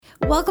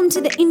Welcome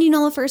to the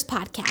Indianola First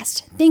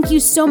podcast. Thank you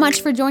so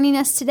much for joining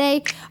us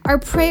today. Our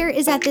prayer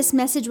is that this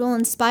message will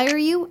inspire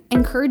you,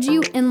 encourage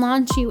you, and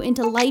launch you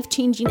into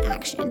life-changing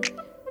action.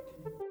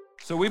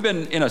 So we've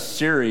been in a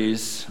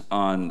series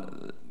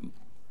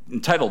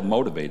entitled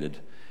Motivated,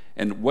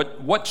 and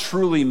what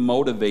truly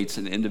motivates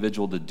an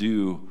individual to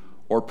do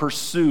or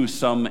pursue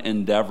some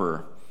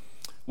endeavor.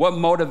 What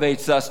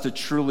motivates us to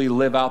truly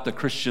live out the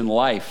Christian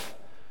life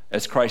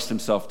as Christ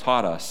himself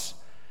taught us.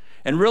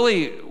 And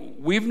really,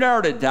 we've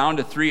narrowed it down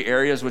to three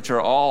areas which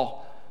are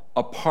all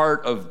a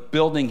part of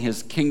building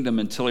his kingdom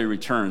until he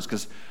returns,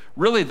 because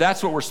really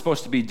that's what we're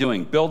supposed to be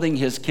doing, building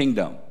his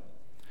kingdom.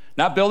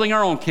 Not building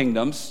our own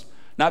kingdoms,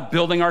 not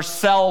building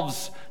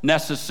ourselves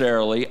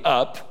necessarily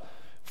up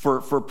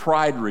for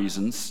pride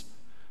reasons,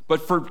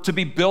 but to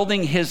be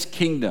building his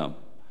kingdom.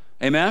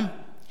 Amen?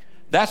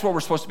 That's what we're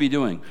supposed to be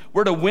doing.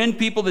 We're to win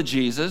people to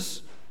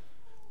Jesus,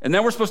 and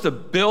then we're supposed to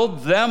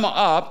build them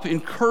up,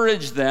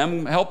 encourage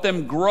them, help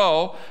them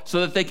grow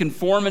so that they can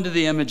form into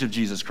the image of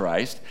Jesus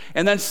Christ,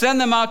 and then send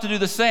them out to do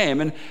the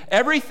same. And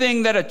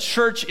everything that a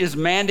church is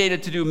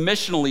mandated to do,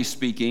 missionally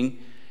speaking,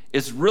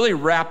 is really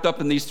wrapped up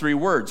in these three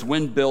words: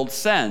 win, build,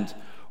 send.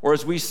 Or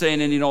as we say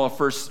in Indianola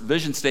First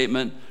vision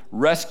statement,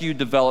 rescue,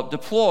 develop,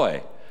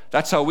 deploy.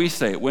 That's how we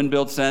say it: win,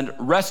 build, send,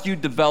 rescue,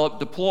 develop,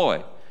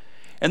 deploy.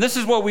 And this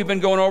is what we've been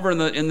going over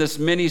in this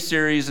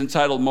mini-series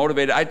entitled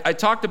Motivated. I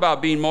talked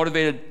about being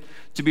motivated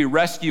to be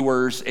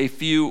rescuers a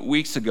few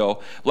weeks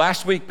ago.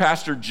 Last week,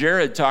 Pastor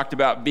Jared talked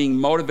about being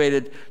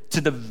motivated to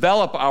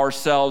develop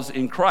ourselves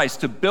in Christ,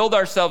 to build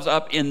ourselves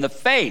up in the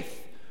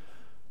faith,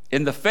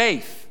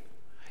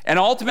 and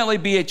ultimately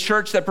be a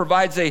church that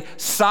provides a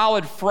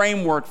solid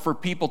framework for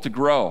people to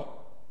grow.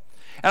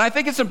 And I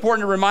think it's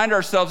important to remind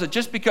ourselves that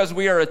just because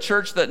we are a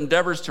church that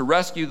endeavors to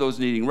rescue those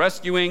needing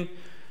rescuing,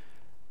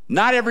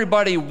 not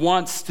everybody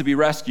wants to be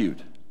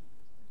rescued.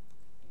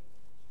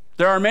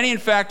 There are many, in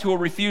fact, who will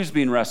refuse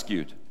being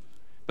rescued.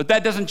 But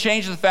that doesn't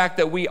change the fact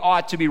that we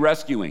ought to be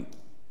rescuing.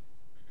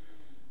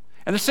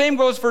 And the same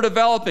goes for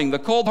developing. The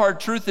cold,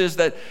 hard truth is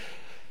that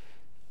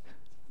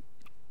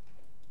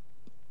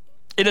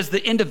it is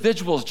the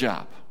individual's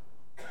job.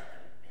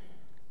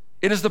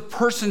 It is the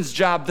person's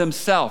job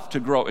themselves to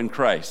grow in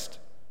Christ.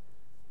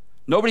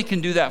 Nobody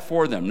can do that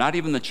for them, not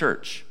even the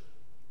church.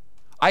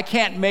 I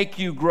can't make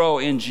you grow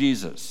in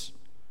Jesus.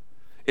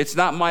 It's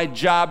not my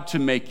job to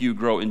make you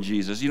grow in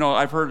Jesus. You know,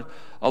 I've heard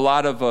a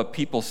lot of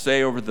people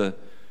say over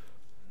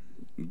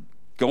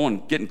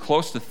getting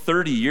close to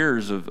 30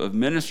 years of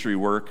ministry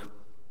work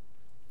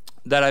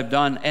that I've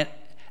done, and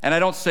I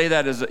don't say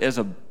that as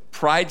a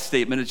pride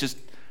statement. It's just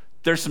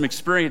there's some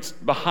experience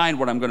behind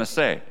what I'm going to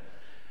say.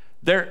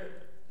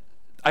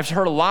 I've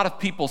heard a lot of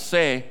people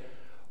say,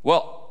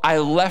 well, I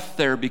left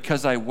there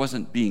because I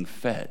wasn't being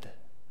fed.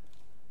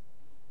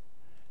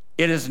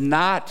 It is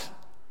not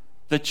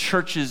the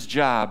church's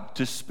job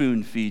to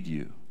spoon feed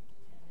you.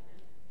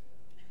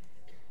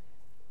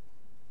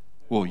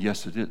 Well,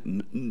 yes, it is.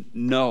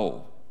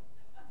 No,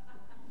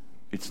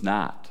 it's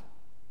not.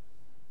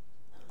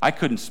 I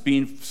couldn't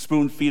spoon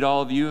feed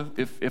all of you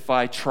if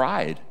I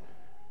tried.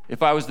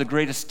 If I was the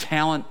greatest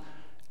talent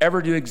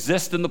ever to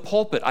exist in the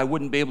pulpit, I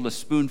wouldn't be able to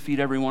spoon feed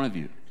every one of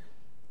you.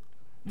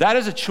 That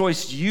is a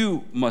choice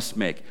you must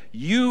make.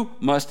 You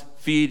must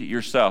feed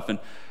yourself. And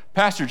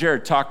Pastor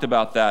Jared talked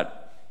about that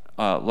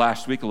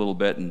last week a little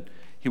bit, and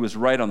he was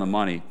right on the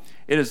money.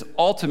 It is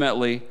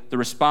ultimately the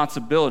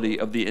responsibility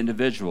of the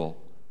individual.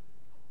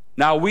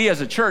 Now, we as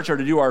a church are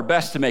to do our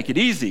best to make it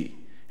easy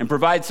and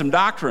provide some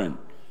doctrine,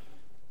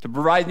 to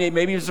provide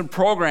maybe some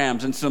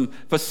programs and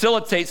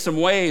facilitate some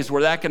ways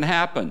where that can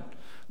happen.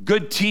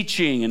 Good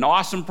teaching and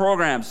awesome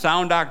programs,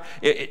 sound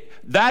doctrine.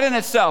 That in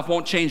itself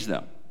won't change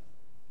them,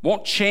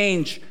 won't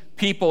change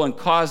people and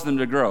cause them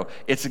to grow.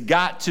 It's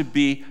got to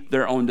be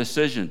their own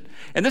decision.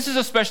 And this is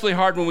especially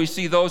hard when we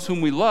see those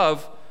whom we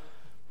love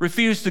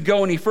refuse to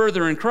go any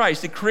further in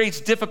Christ. It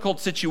creates difficult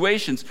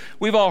situations.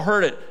 We've all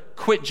heard it: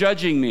 quit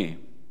judging me.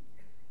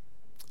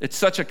 It's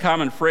such a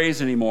common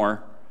phrase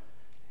anymore.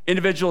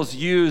 Individuals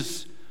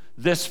use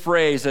this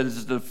phrase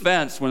as a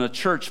defense when a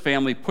church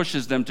family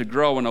pushes them to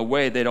grow in a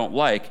way they don't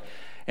like.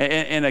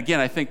 And again,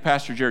 I think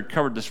Pastor Jared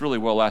covered this really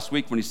well last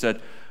week when he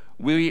said,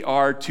 we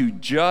are to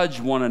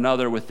judge one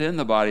another within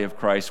the body of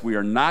Christ. We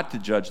are not to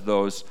judge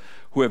those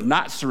who have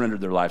not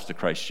surrendered their lives to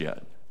Christ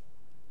yet.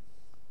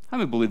 How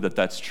many believe that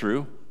that's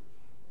true?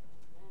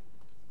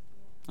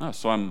 Oh,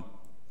 so I'm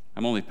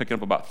only picking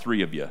up about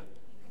 3 of you.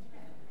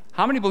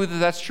 How many believe that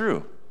that's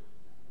true?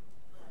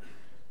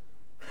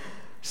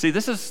 See,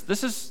 this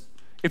is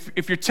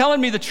if you're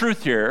telling me the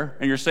truth here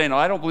and you're saying, oh,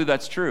 I don't believe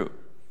that's true,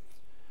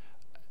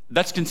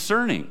 that's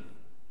concerning.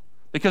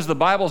 Because the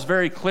Bible is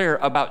very clear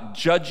about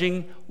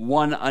judging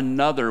one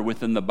another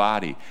within the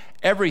body.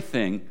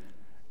 Everything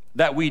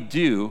that we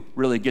do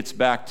really gets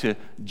back to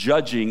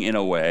judging in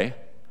a way,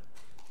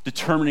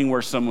 determining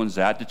where someone's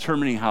at,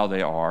 determining how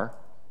they are.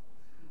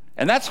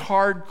 And that's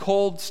hard,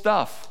 cold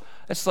stuff.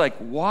 It's like,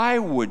 why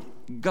would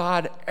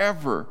God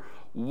ever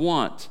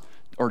want,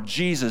 or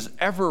Jesus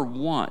ever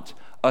want,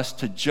 us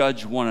to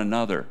judge one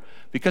another?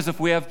 Because if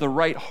we have the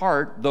right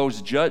heart,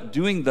 those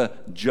doing the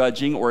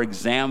judging or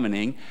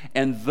examining,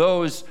 and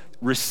those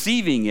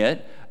receiving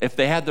it, if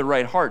they had the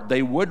right heart,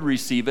 they would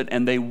receive it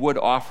and they would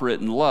offer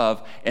it in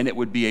love, and it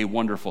would be a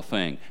wonderful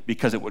thing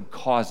because it would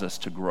cause us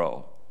to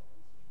grow.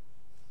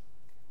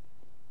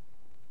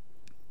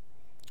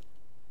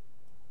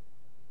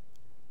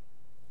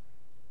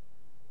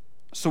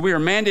 So we are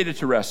mandated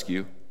to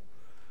rescue,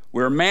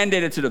 we are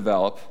mandated to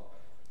develop,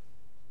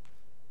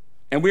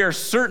 and we are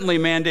certainly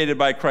mandated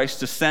by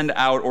Christ to send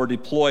out or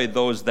deploy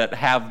those that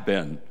have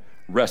been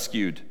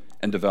rescued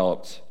and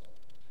developed.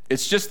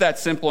 It's just that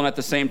simple, and at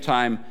the same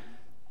time,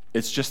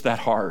 it's just that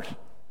hard.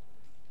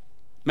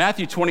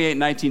 Matthew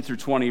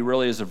 28:19-20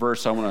 really is a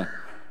verse I want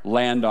to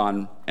land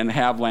on and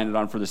have landed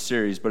on for the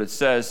series, but it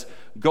says,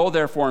 "Go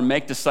therefore and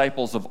make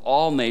disciples of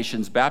all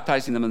nations,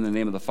 baptizing them in the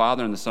name of the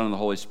Father and the Son and the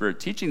Holy Spirit,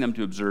 teaching them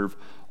to observe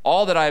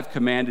all that I have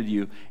commanded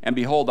you, and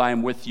behold, I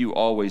am with you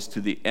always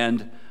to the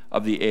end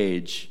of the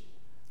age."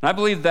 And I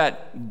believe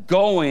that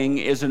going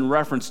is in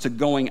reference to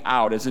going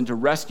out, as in to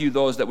rescue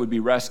those that would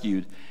be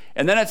rescued.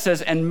 And then it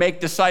says, and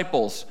make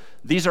disciples.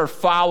 These are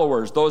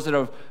followers, those that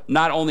have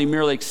not only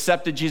merely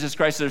accepted Jesus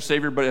Christ as their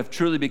Savior, but have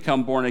truly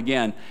become born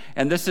again.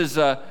 And this is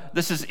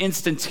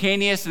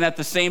instantaneous, and at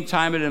the same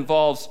time, it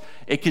involves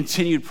a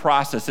continued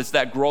process. It's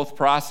that growth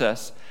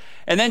process.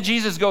 And then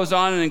Jesus goes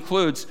on and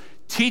includes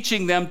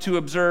teaching them to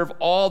observe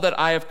all that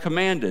I have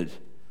commanded.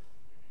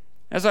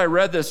 As I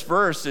read this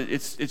verse,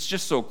 it's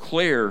just so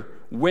clear.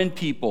 Win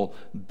people,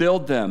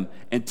 build them,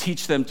 and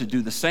teach them to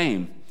do the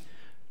same.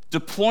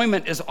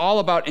 Deployment is all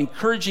about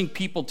encouraging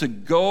people to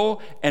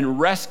go and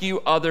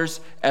rescue others,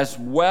 as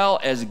well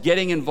as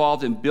getting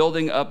involved in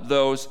building up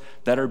those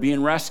that are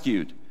being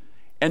rescued.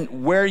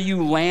 And where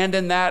you land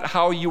in that,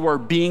 how you are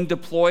being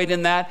deployed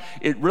in that,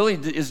 it really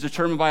is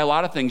determined by a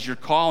lot of things. Your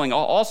calling,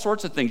 all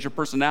sorts of things, your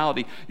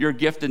personality, your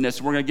giftedness.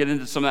 We're going to get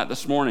into some of that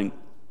this morning.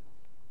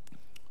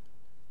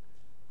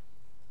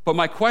 But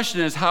my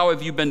question is, how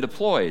have you been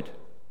deployed?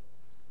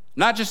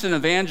 Not just in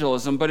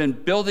evangelism, but in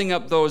building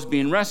up those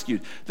being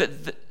rescued.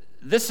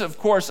 This, of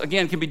course,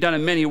 again, can be done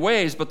in many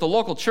ways, but the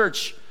local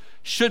church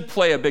should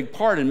play a big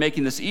part in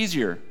making this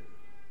easier.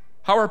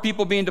 How are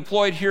people being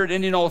deployed here at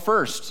Indianola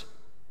First?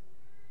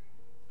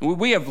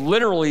 We have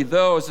literally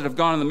those that have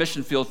gone on the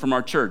mission field from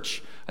our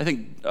church. I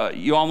think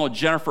you all know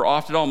Jennifer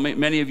Oftedal,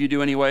 many of you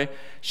do anyway.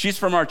 She's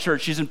from our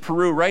church. She's in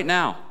Peru right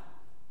now,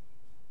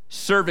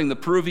 serving the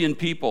Peruvian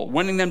people,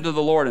 winning them to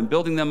the Lord and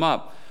building them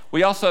up.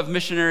 We also have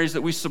missionaries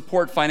that we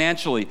support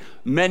financially,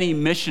 many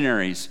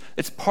missionaries.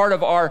 It's part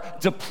of our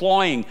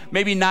deploying,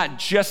 maybe not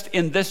just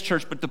in this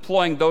church, but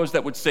deploying those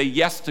that would say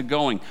yes to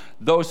going,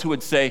 those who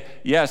would say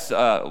yes,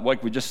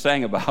 like we just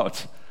sang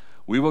about.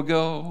 We will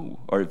go,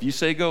 or if you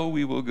say go,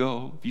 we will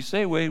go. If you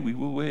say wait, we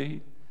will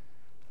wait.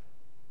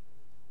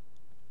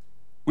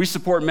 We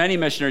support many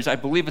missionaries. I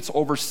believe it's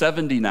over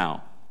 70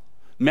 now,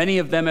 many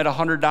of them at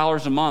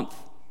 $100 a month.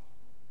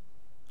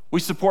 We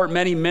support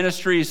many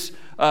ministries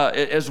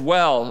as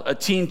well, a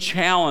Teen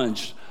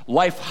Challenge,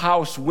 Life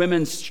House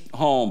Women's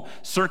Home,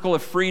 Circle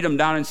of Freedom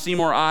down in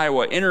Seymour,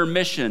 Iowa,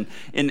 Intermission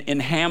in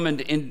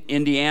Hammond,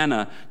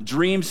 Indiana,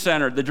 Dream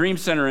Center, the Dream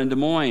Center in Des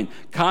Moines,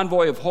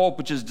 Convoy of Hope,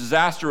 which is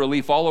disaster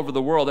relief all over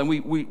the world, and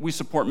we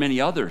support many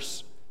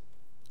others.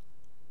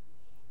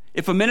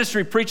 If a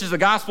ministry preaches the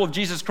gospel of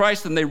Jesus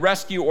Christ and they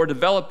rescue or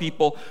develop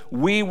people,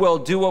 we will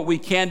do what we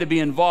can to be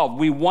involved.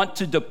 We want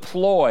to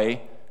deploy.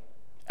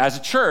 As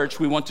a church,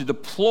 we want to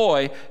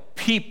deploy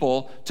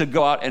people to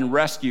go out and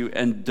rescue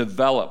and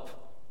develop.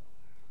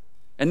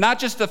 And not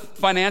just the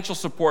financial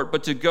support,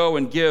 but to go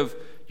and give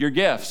your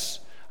gifts.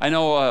 I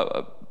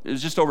know it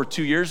was just over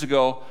 2 years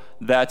ago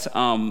that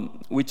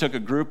we took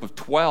a group of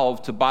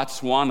 12 to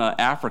Botswana,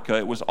 Africa.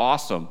 It was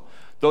awesome.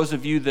 Those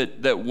of you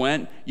that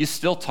went, you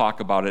still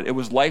talk about it. It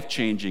was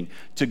life-changing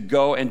to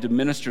go and to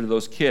minister to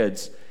those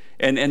kids.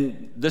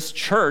 And this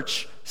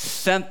church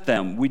sent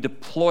them. We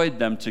deployed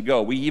them to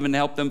go. We even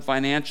helped them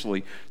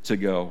financially to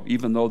go,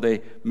 even though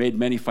they made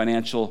many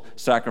financial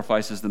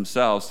sacrifices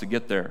themselves to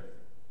get there.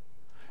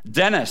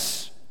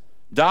 Dennis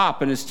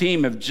Dopp and his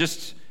team have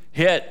just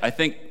hit, I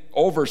think,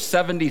 over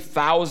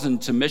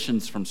 70,000 to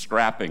missions from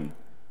scrapping.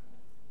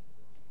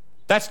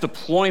 That's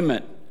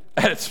deployment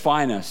at its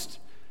finest.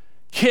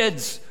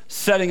 Kids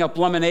setting up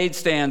lemonade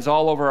stands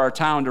all over our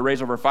town to raise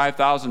over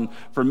 $5,000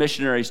 for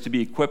missionaries to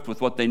be equipped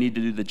with what they need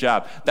to do the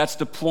job. That's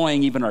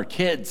deploying even our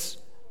kids.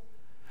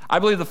 I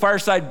believe the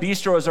Fireside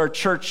Bistro is our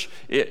church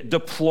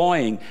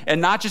deploying,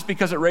 and not just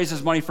because it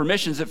raises money for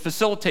missions, it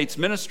facilitates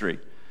ministry.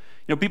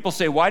 You know, people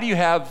say, why do you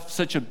have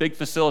such a big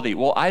facility?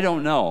 Well, I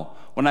don't know.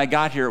 When I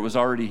got here, it was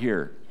already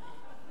here.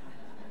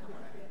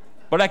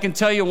 But I can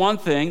tell you one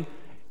thing.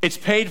 It's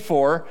paid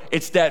for,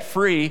 it's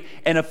debt-free,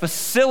 and a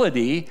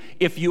facility,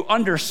 if you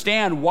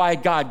understand why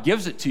God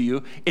gives it to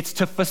you, it's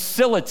to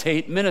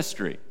facilitate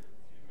ministry.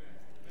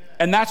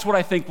 And that's what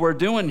I think we're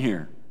doing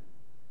here.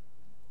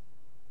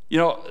 You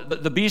know,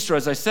 the bistro,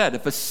 as I said,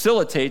 it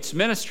facilitates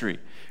ministry.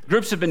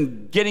 Groups have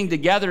been getting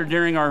together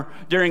during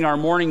our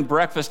morning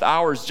breakfast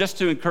hours just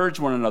to encourage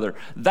one another.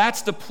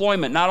 That's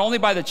deployment, not only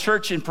by the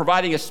church in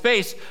providing a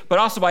space, but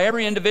also by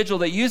every individual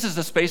that uses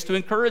the space to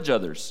encourage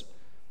others.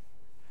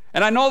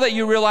 And I know that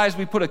you realize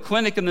we put a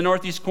clinic in the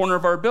northeast corner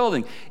of our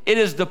building. It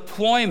is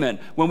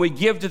deployment when we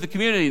give to the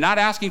community, not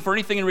asking for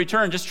anything in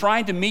return, just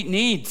trying to meet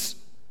needs.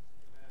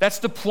 That's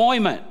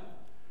deployment.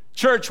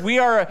 Church, we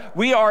are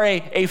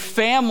a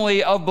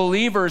family of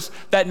believers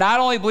that not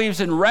only believes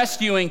in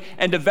rescuing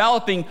and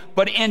developing,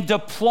 but in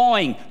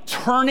deploying,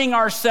 turning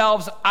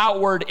ourselves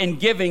outward and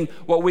giving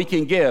what we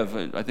can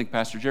give. I think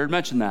Pastor Jared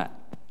mentioned that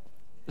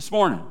this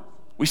morning.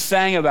 We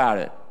sang about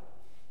it.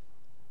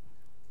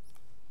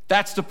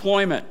 That's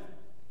deployment.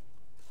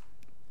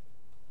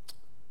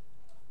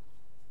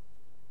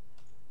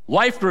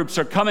 Life groups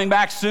are coming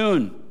back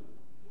soon.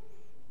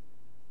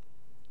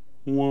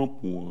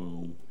 Womp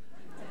womp.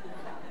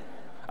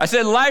 I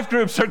said life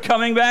groups are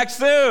coming back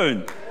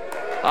soon.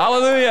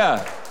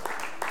 Hallelujah.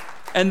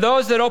 And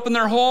those that open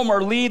their home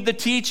or lead the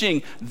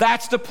teaching,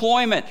 that's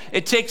deployment.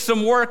 It takes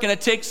some work and it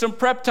takes some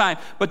prep time.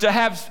 But to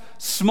have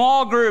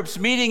small groups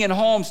meeting in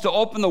homes to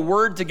open the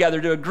word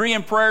together, to agree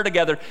in prayer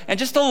together, and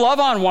just to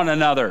love on one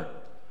another,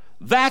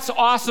 that's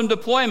awesome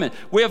deployment.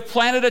 We have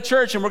planted a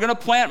church and we're going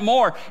to plant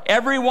more.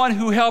 Everyone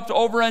who helped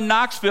over in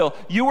Knoxville,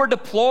 you were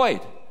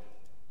deployed.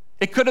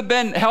 It could have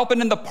been helping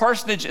in the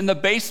parsonage in the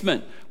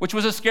basement, which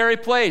was a scary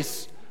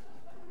place.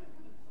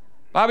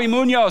 Bobby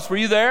Munoz, were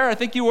you there? I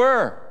think you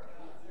were.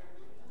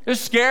 It was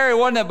scary,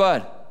 wasn't it,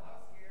 bud?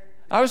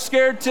 I was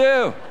scared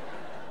too.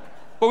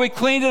 But we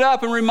cleaned it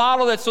up and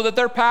remodeled it so that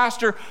their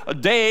pastor,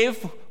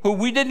 Dave, who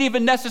we didn't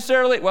even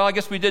necessarily, well, I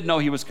guess we did know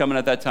he was coming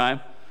at that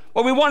time,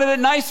 but we wanted it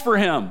nice for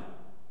him.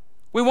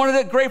 We wanted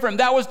it great for him.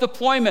 That was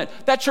deployment.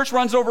 That church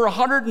runs over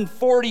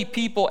 140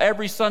 people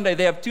every Sunday.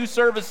 They have 2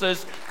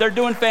 services. They're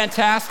doing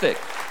fantastic.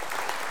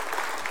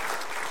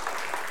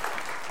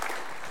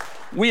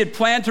 We had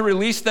planned to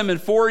release them in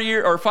 4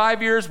 years or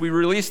 5 years. We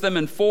released them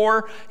in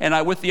 4,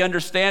 and with the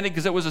understanding,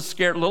 because it was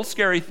a little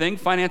scary thing.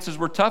 Finances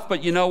were tough,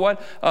 but you know what?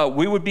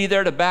 We would be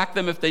there to back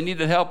them if they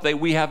needed help.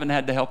 We haven't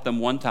had to help them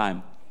one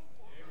time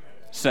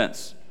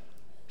since.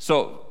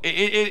 So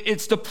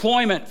it's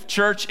deployment,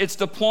 church. It's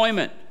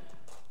deployment.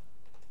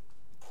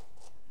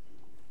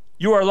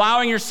 You are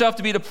allowing yourself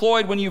to be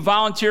deployed when you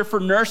volunteer for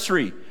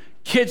nursery,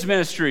 kids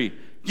ministry,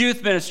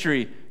 youth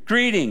ministry,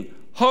 greeting,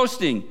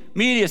 hosting,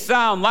 media,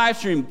 sound, live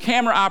stream,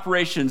 camera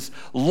operations,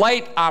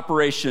 light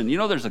operation. You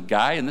know, there's a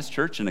guy in this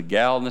church and a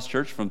gal in this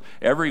church from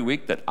every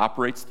week that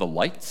operates the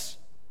lights.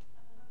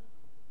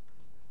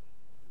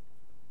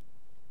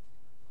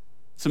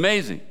 It's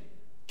amazing.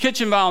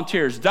 Kitchen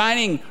volunteers,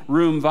 dining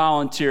room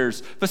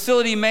volunteers,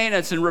 facility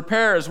maintenance and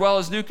repair, as well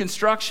as new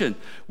construction.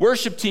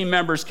 Worship team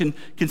members can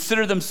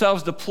consider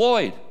themselves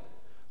deployed.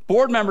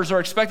 Board members are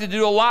expected to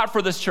do a lot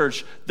for this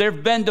church.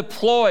 They've been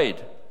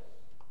deployed.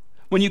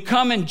 When you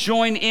come and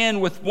join in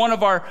with one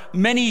of our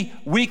many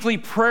weekly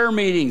prayer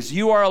meetings,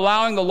 you are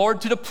allowing the Lord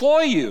to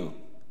deploy you.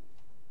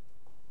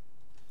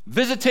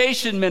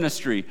 Visitation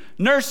ministry,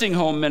 nursing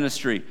home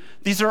ministry,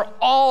 these are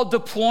all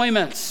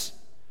deployments.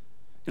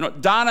 You know,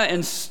 Donna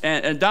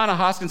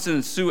Hoskinson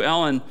and Sue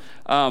Ellen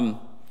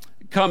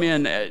come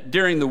in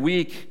during the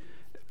week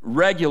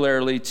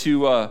regularly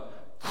to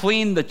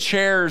clean the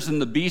chairs in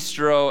the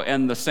bistro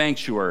and the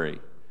sanctuary.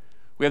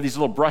 We have these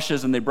little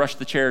brushes, and they brush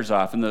the chairs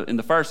off. In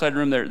the fireside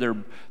room,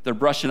 they're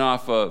brushing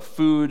off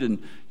food,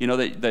 and you know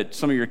that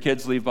some of your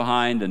kids leave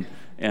behind.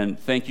 And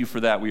thank you for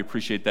that. We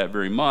appreciate that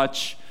very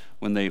much.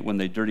 When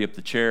they dirty up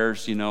the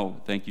chairs, you know,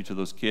 thank you to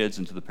those kids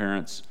and to the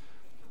parents.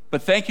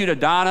 But thank you to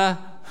Donna.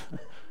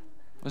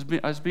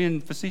 I was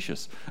being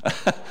facetious.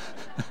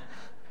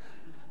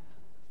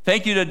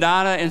 Thank you to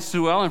Donna and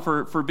Sue Ellen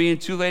for being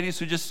 2 ladies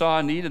who just saw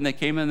a need and they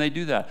came in and they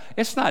do that.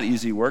 It's not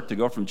easy work to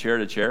go from chair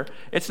to chair.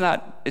 It's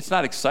not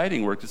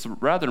exciting work. It's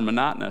rather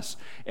monotonous.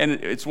 And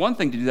it's one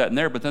thing to do that in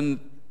there, but then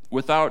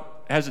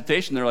without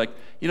hesitation, they're like,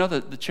 you know,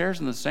 the chairs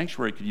in the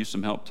sanctuary could use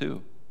some help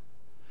too.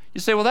 You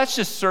say, well, that's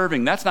just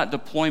serving. That's not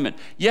deployment.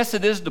 Yes,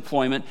 it is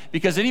deployment,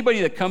 because anybody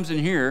that comes in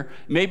here,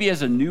 maybe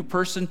as a new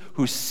person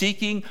who's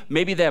seeking,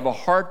 maybe they have a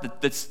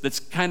heart that's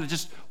kind of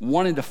just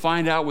wanting to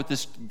find out what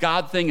this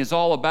God thing is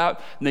all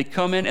about, and they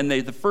come in and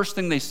the first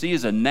thing they see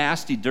is a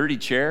nasty, dirty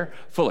chair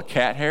full of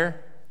cat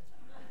hair.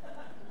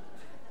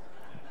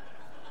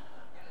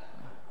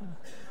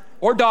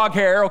 Or dog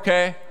hair,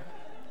 okay.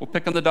 We'll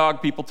pick on the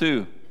dog people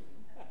too.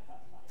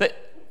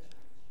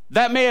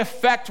 That may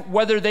affect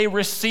whether they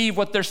receive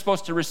what they're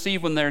supposed to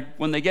receive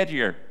when they get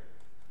here.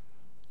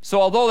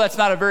 So although that's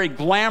not a very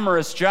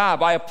glamorous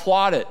job, I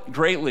applaud it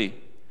greatly.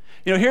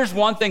 You know, here's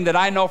one thing that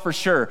I know for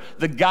sure.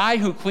 The guy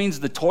who cleans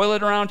the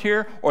toilet around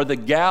here, or the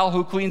gal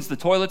who cleans the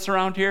toilets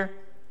around here,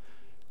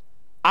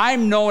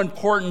 I'm no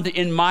important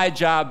in my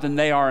job than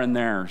they are in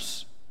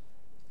theirs.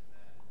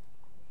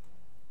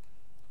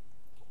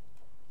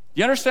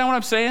 You understand what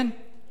I'm saying?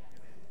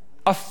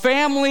 A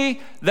family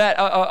that,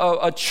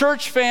 a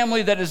church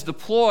family that is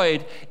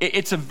deployed,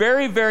 it's a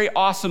very, very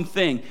awesome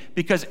thing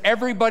because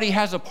everybody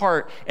has a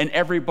part and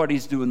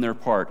everybody's doing their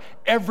part.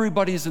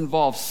 Everybody's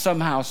involved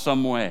somehow,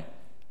 some way.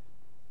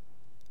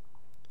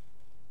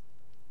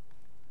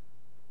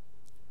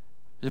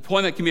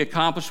 Deployment can be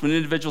accomplished when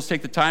individuals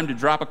take the time to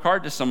drop a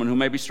card to someone who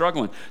may be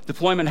struggling.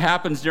 Deployment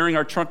happens during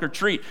our trunk or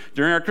treat,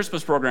 during our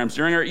Christmas programs,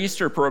 during our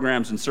Easter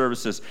programs and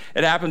services.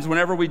 It happens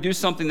whenever we do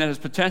something that has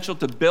potential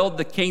to build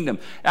the kingdom.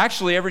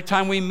 Actually, every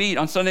time we meet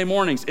on Sunday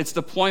mornings, it's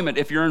deployment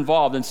if you're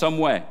involved in some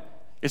way.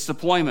 It's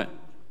deployment.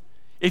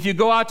 If you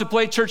go out to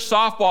play church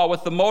softball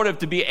with the motive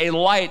to be a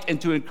light and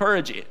to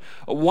encourage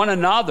one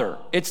another,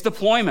 it's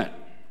deployment.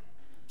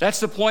 That's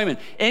deployment.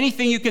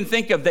 Anything you can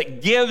think of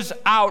that gives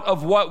out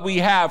of what we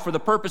have for the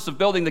purpose of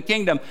building the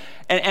kingdom.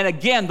 And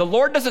again, the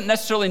Lord doesn't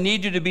necessarily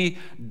need you to be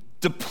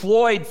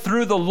deployed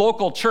through the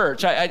local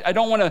church. I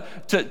don't want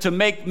to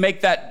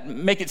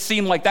make it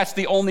seem like that's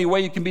the only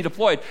way you can be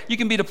deployed. You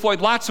can be deployed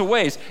lots of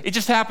ways. It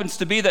just happens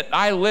to be that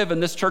I live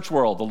in this church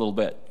world a little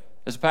bit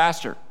as a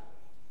pastor.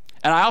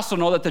 And I also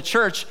know that the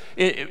church,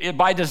 it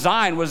by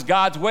design, was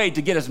God's way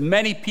to get as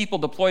many people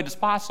deployed as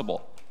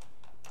possible.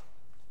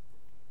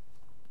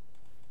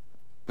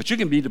 But you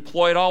can be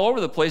deployed all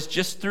over the place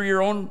just through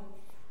your own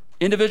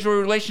individual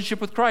relationship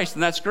with Christ,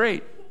 and that's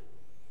great.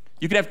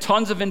 You can have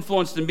tons of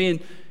influence in being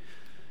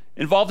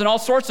involved in all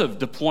sorts of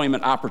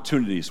deployment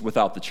opportunities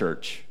without the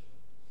church.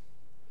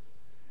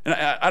 And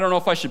I don't know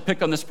if I should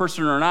pick on this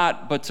person or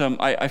not, but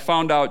I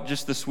found out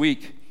just this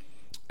week,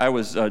 I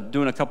was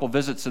doing a couple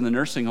visits in the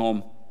nursing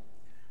home,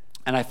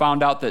 and I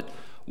found out that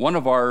one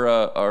of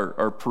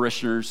our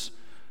parishioners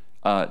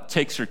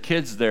takes her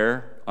kids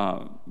there.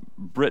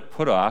 Britt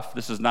Putoff.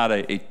 This is not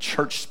a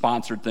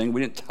church-sponsored thing.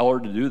 We didn't tell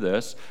her to do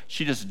this.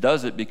 She just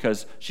does it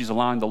because she's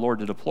allowing the Lord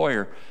to deploy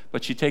her.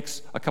 But she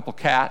takes a couple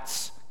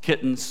cats,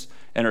 kittens,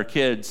 and her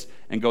kids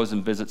and goes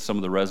and visits some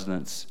of the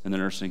residents in the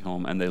nursing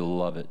home, and they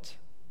love it.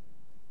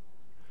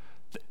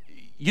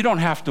 You don't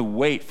have to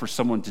wait for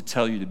someone to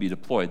tell you to be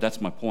deployed.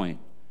 That's my point.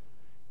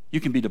 You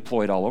can be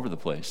deployed all over the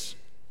place.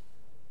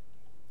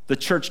 The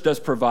church does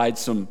provide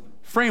some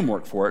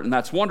framework for it, and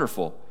that's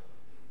wonderful.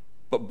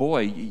 But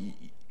boy,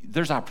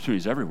 there's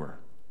opportunities everywhere.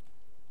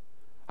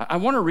 I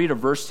want to read a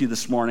verse to you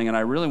this morning, and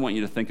I really want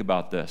you to think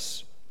about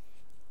this.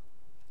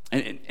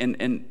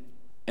 And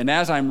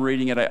as I'm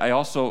reading it, I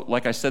also,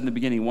 like I said in the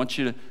beginning, want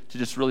you to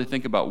just really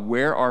think about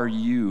where are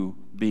you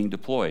being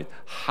deployed?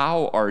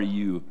 How are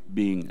you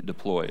being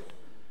deployed?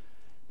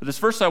 But this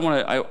verse I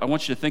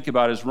want you to think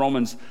about is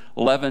Romans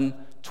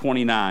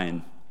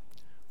 11:29.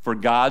 For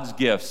God's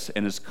gifts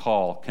and his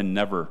call can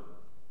never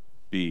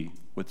be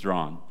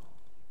withdrawn.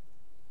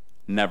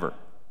 Never.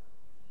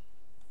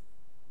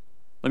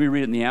 Let me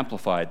read it in the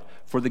Amplified.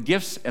 For the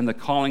gifts and the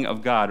calling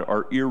of God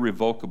are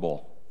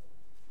irrevocable.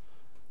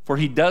 For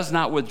he does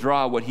not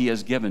withdraw what he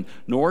has given,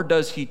 nor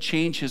does he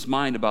change his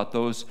mind about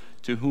those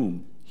to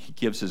whom he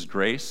gives his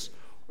grace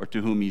or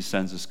to whom he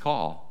sends his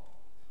call.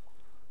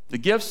 The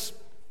gifts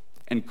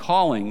and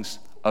callings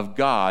of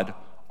God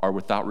are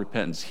without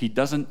repentance.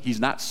 He's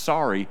not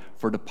sorry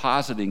for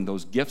depositing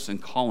those gifts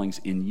and callings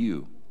in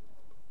you.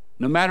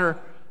 No matter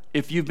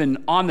if you've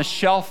been on the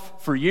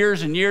shelf for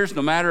years and years,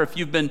 no matter if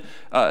you've been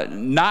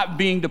not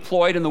being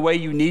deployed in the way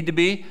you need to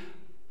be,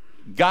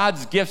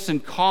 God's gifts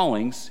and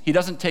callings, he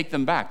doesn't take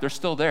them back. They're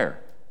still there.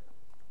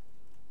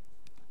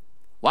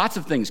 Lots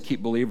of things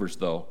keep believers,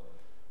 though,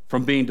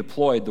 from being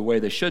deployed the way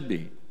they should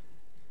be.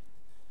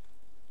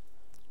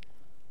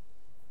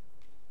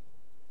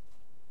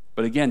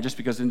 But again, just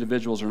because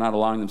individuals are not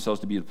allowing themselves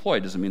to be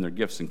deployed doesn't mean their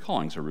gifts and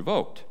callings are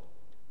revoked.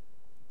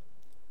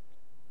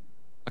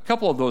 A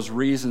couple of those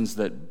reasons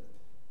that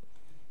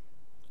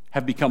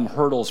have become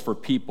hurdles for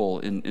people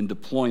in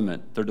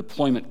deployment, they're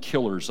deployment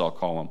killers, I'll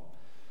call them.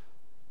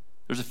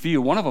 There's a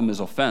few. One of them is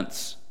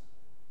offense.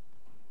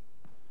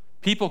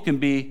 People can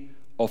be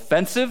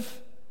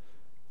offensive.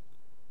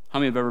 How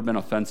many have ever been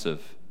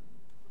offensive?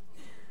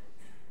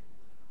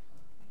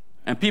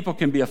 And people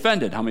can be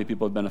offended. How many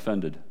people have been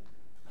offended?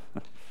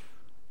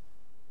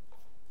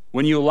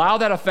 When you allow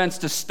that offense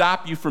to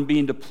stop you from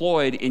being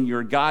deployed in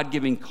your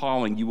God-given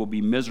calling, you will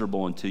be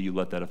miserable until you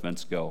let that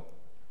offense go.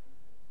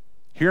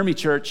 Hear me,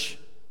 church.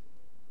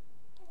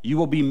 You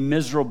will be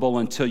miserable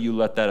until you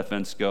let that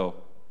offense go.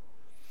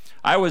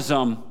 I was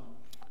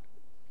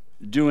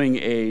doing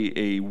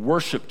a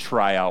worship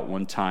tryout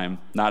one time,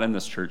 not in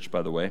this church,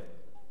 by the way,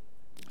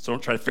 so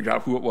don't try to figure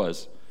out who it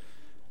was.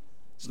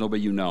 It's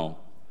nobody you know.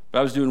 But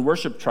I was doing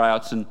worship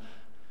tryouts, and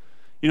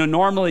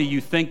normally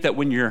you think that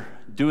when you're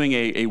doing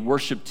a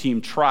worship team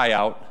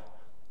tryout,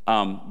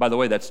 by the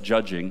way, that's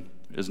judging,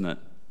 isn't it?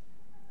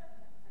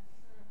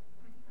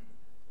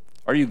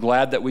 Are you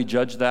glad that we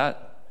judge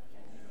that?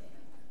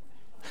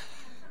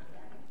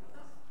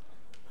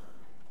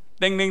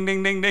 Ding, ding,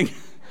 ding, ding, ding.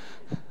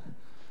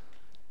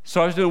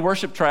 So I was doing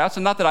worship tryouts,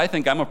 and not that I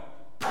think I'm a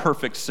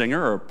perfect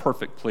singer or a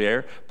perfect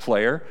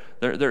player.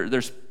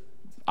 There's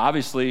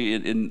obviously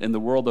in the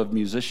world of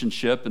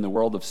musicianship, in the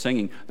world of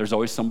singing, there's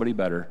always somebody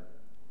better.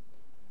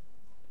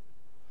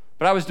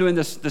 But I was doing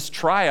this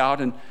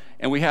tryout, and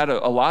we had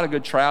a lot of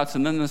good tryouts,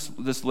 and then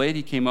this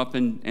lady came up,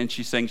 and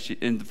she sang,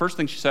 and the first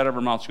thing she said out of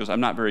her mouth, she goes,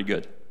 "I'm not very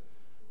good."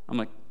 I'm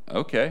like,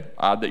 okay,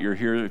 odd that you're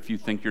here if you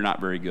think you're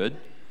not very good.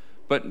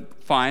 But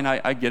fine,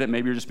 I get it.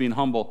 Maybe you're just being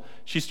humble.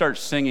 She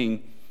starts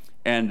singing,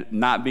 and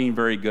not being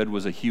very good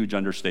was a huge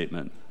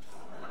understatement.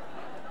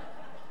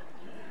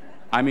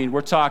 I mean,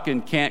 we're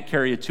talking can't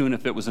carry a tune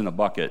if it was in a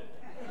bucket.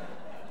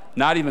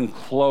 Not even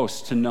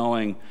close to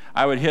knowing.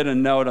 I would hit a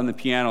note on the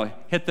piano,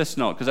 hit this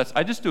note, because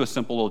I just do a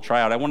simple little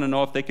tryout. I want to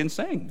know if they can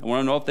sing. I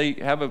want to know if they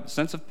have a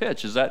sense of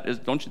pitch.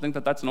 Don't you think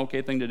that that's an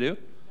okay thing to do?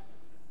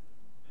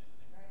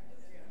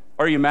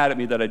 Or are you mad at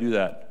me that I do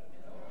that?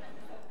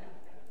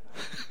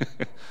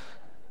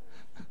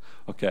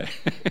 Okay,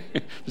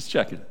 just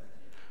checking.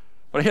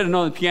 But I hit a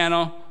note on the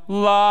piano,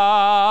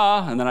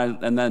 la,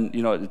 and then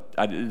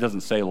it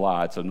doesn't say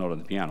la, it's a note on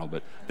the piano,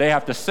 but they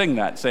have to sing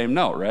that same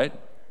note, right?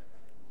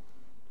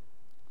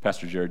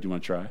 Pastor Jared, do you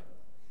want to try?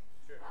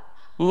 Sure.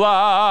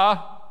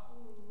 La.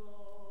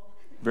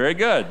 Very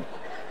good.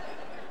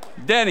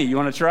 Denny, you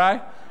want to try?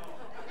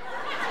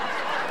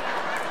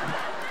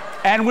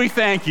 And we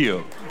thank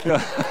you.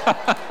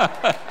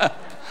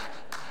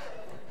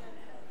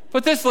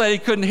 But this lady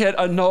couldn't hit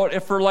a note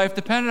if her life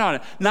depended on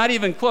it. Not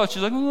even close.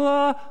 She's like,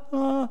 la,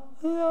 la,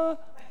 la,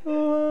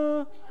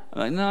 la. I'm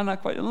like, no,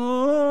 not quite.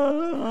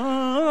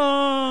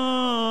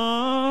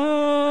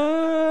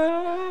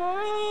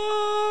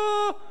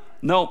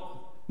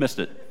 Nope, missed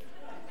it.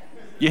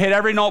 You hit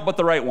every note but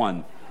the right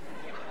one.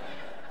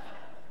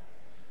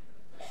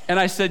 And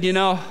I said,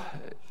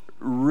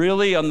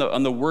 really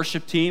on the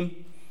worship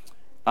team,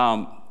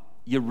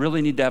 you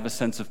really need to have a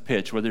sense of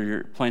pitch, whether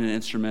you're playing an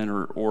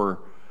instrument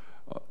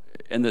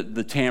and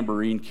the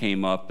tambourine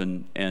came up,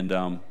 and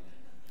I'm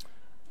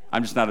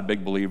just not a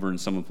big believer in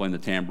someone playing the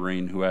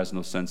tambourine who has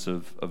no sense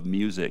of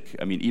music.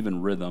 I mean,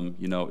 even rhythm,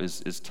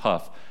 is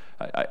tough.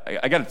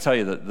 I got to tell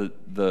you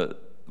that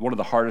one of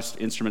the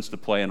hardest instruments to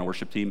play on a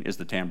worship team is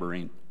the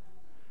tambourine,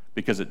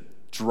 because it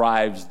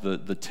drives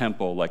the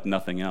tempo like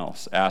nothing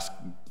else. Ask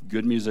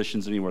good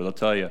musicians anywhere, they'll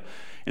tell you.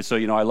 And so,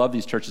 I love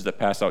these churches that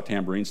pass out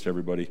tambourines to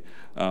everybody.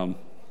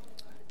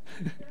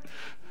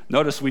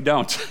 Notice we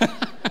don't.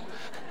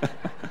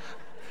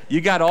 You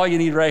got all you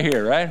need right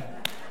here, right?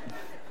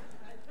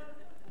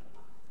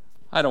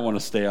 I don't want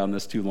to stay on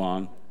this too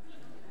long,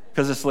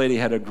 because this lady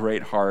had a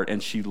great heart,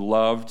 and she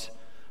had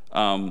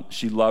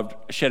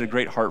a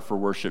great heart for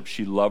worship.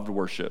 She loved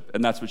worship,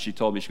 and that's what she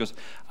told me. She goes,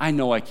 I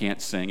know I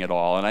can't sing at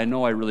all, and I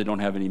know I really don't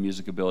have any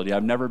music ability.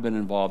 I've never been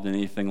involved in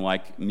anything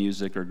like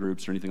music or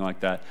groups or anything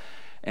like that.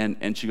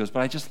 And she goes,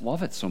 but I just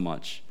love it so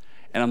much.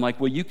 And I'm like,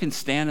 well, you can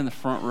stand in the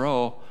front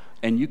row,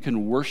 and you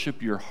can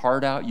worship your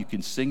heart out, you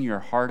can sing your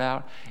heart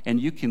out,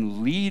 and you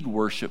can lead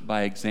worship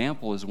by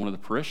example as one of the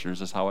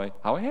parishioners, is how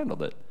I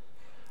handled it.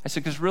 I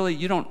said, because really,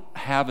 you don't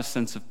have a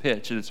sense of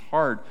pitch, and it's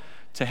hard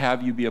to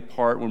have you be a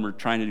part when we're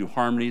trying to do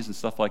harmonies and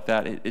stuff like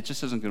that. It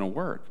just isn't going to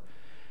work.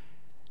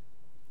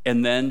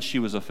 And then she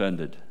was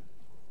offended.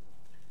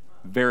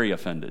 Very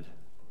offended.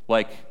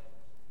 Like,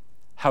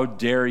 how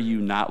dare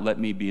you not let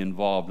me be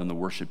involved in the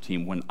worship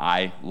team when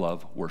I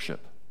love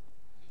worship?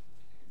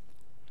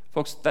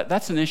 Folks,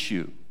 that's an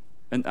issue.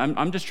 And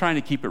I'm just trying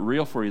to keep it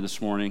real for you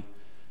this morning.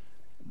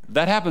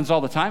 That happens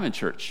all the time in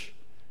church.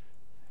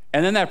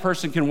 And then that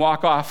person can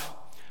walk off,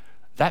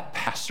 that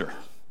pastor,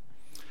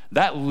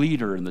 that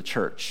leader in the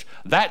church,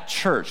 that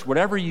church,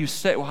 whatever you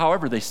say,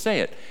 however they say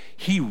it,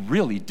 he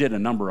really did a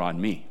number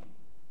on me,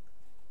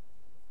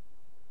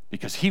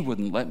 because he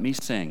wouldn't let me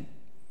sing.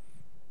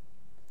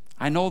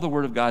 I know the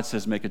Word of God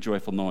says make a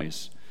joyful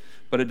noise,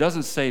 but it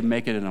doesn't say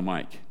make it in a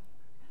mic.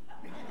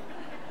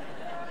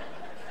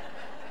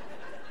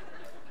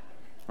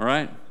 All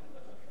right?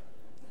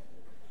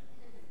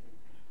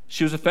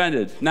 She was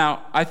offended.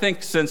 Now, I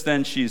think since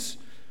then she's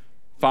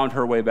found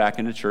her way back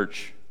into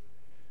church,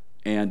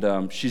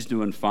 and she's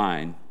doing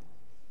fine.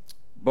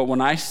 But when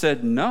I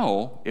said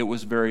no, it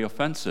was very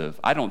offensive.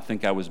 I don't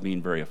think I was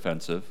being very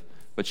offensive,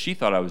 but she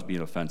thought I was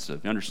being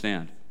offensive. You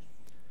understand?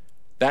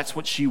 That's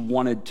what she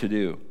wanted to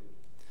do.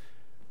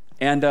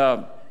 And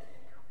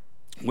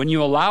when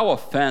you allow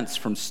offense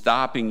from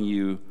stopping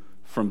you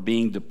from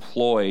being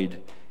deployed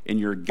in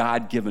your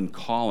God-given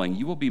calling,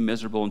 you will be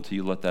miserable until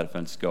you let that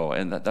offense go.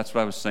 And that's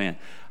what I was saying.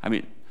 I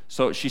mean,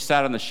 so she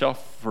sat on the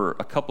shelf for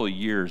a couple of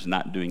years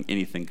not doing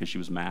anything because she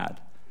was mad.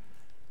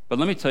 But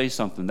let me tell you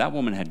something. That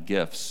woman had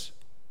gifts.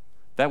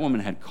 That woman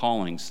had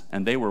callings,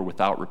 and they were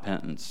without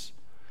repentance.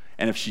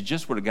 And if she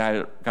just would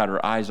have got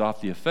her eyes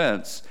off the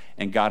offense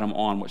and got them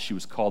on what she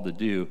was called to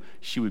do,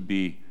 she would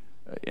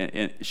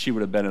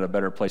have been in a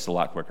better place a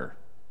lot quicker.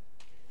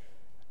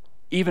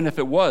 Even if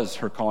it was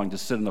her calling to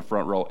sit in the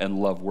front row and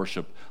love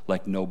worship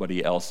like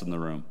nobody else in the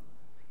room.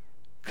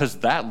 Because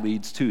that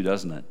leads too,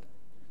 doesn't it?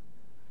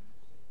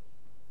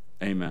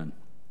 Amen.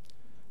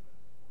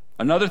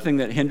 Another thing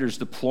that hinders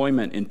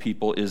deployment in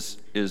people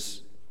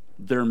is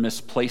their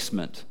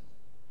misplacement.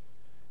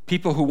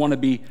 People who want to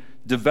be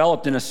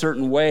developed in a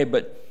certain way,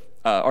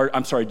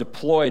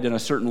 deployed in a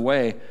certain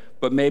way,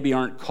 but maybe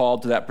aren't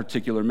called to that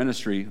particular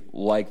ministry,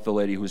 like the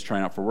lady who was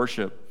trying out for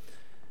worship.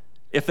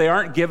 If they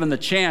aren't given the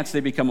chance, they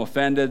become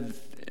offended.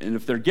 And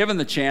if they're given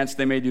the chance,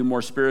 they may do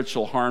more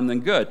spiritual harm than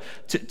good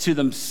to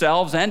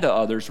themselves and to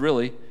others,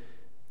 really.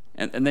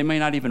 And they may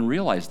not even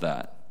realize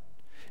that.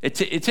 It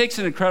takes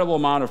an incredible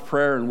amount of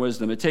prayer and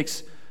wisdom. It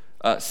takes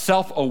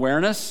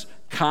self-awareness,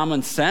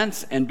 common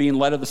sense, and being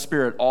led of the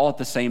Spirit all at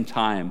the same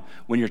time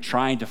when you're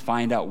trying to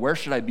find out, where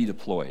should I be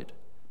deployed?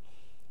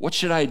 What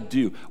should I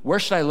do? Where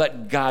should I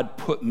let God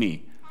put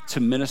me to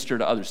minister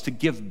to others, to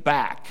give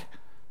back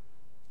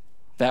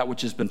that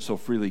which has been so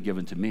freely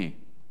given to me?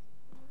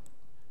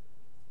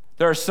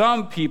 There are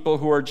some people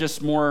who are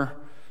just more,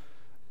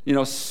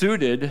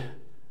 suited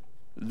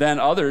than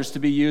others to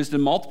be used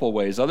in multiple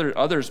ways.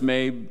 Others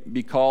may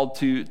be called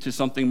to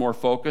something more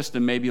focused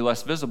and maybe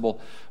less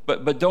visible,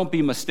 but don't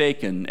be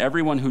mistaken.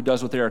 Everyone who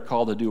does what they are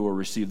called to do will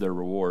receive their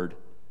reward.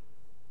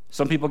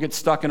 Some people get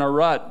stuck in a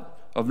rut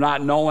of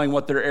not knowing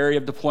what their area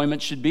of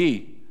deployment should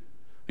be.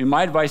 I mean,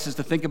 my advice is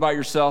to think about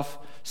yourself,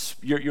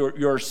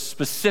 your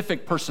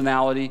specific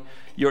personality,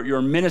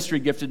 your ministry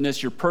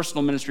giftedness, your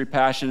personal ministry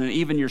passion, and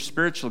even your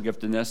spiritual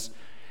giftedness,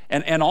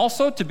 and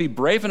also to be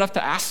brave enough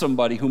to ask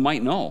somebody who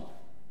might know.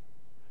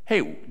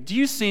 Hey, do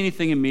you see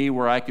anything in me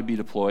where I could be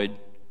deployed?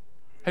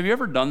 Have you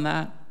ever done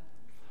that?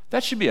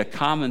 That should be a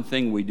common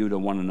thing we do to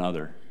one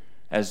another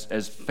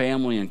as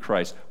family in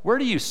Christ. Where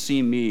do you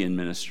see me in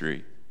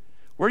ministry?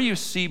 Where do you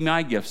see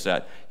my gifts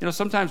at?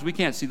 Sometimes we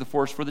can't see the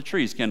forest for the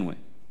trees, can we?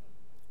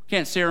 We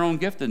can't see our own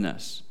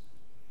giftedness.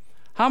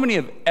 How many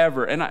have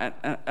ever, and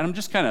I'm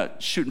just kind of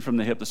shooting from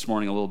the hip this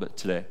morning a little bit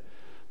today,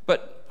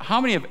 but how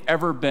many have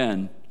ever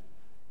been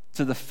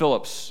to the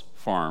Phillips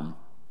farm?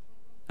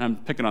 I'm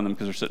picking on them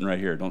because they're sitting right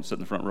here. Don't sit in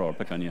the front row. I'll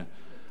pick on you.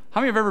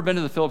 How many have ever been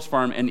to the Phillips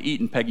farm and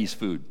eaten Peggy's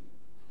food?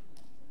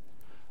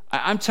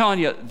 I'm telling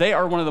you, they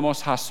are one of the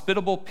most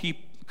hospitable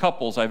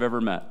couples I've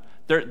ever met.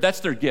 That's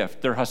their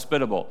gift. They're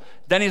hospitable.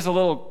 Denny's a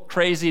little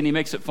crazy and he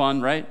makes it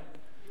fun, right?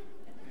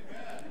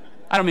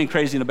 I don't mean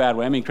crazy in a bad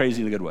way. I mean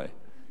crazy in a good way.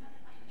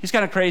 He's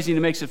kind of crazy and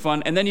he makes it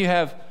fun. And then you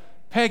have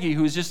Peggy,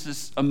 who's just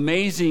this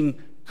amazing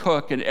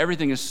cook and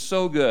everything is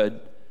so good.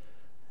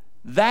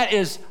 That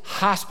is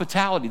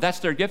hospitality. That's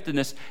their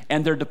giftedness,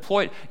 and they're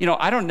deployed.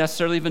 I don't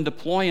necessarily even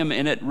deploy them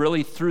in it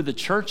really through the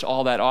church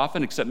all that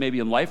often, except maybe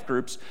in life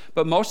groups,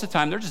 but most of the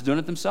time they're just doing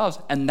it themselves,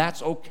 and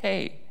that's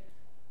okay.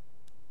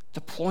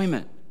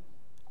 Deployment.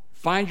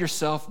 Find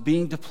yourself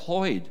being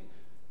deployed.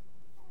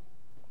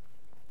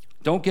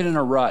 Don't get in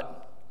a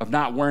rut of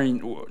not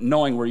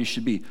knowing where you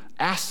should be.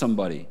 Ask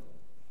somebody.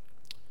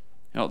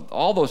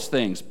 All those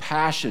things,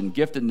 passion,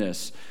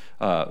 giftedness,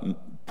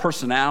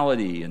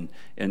 personality, and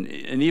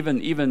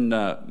even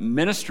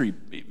ministry,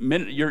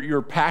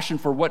 your passion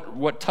for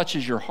what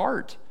touches your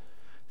heart.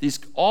 These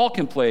all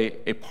can play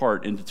a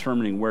part in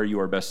determining where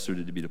you are best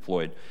suited to be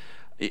deployed.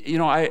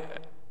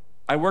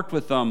 I've worked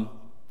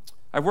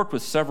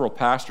with several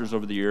pastors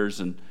over the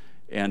years, and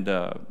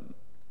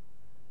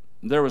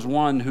there was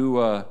one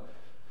who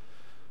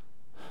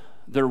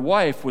their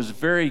wife was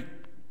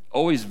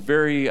always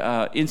very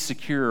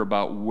insecure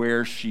about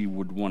where she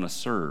would want to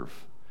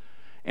serve.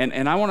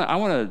 And I want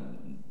to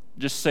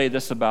just say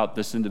this about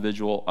this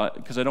individual,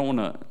 because I don't want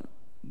to,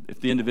 if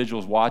the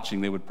individual's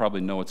watching, they would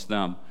probably know it's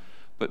them.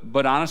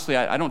 But honestly,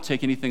 I don't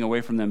take anything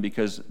away from them,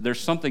 because there's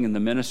something in the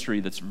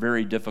ministry that's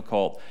very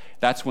difficult.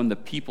 That's when the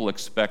people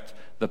expect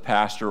the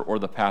pastor or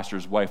the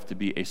pastor's wife to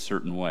be a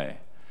certain way.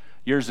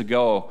 Years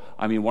ago,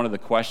 one of the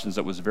questions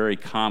that was very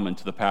common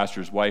to the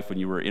pastor's wife when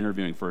you were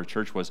interviewing for a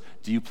church was,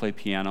 do you play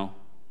piano?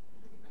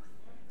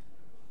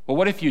 Well,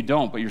 what if you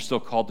don't, but you're still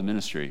called to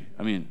ministry?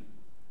 Does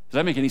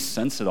that make any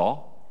sense at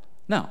all?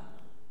 No.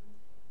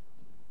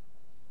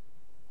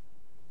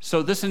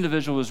 So this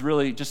individual was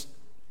really just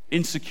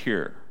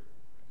insecure.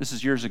 This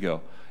is years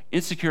ago.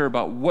 Insecure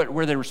about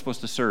where they were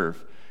supposed to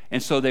serve.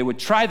 And so they would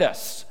try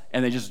this,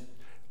 and they just,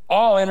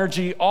 all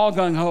energy, all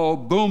gung-ho,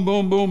 boom,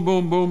 boom, boom,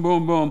 boom, boom,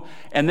 boom, boom.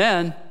 And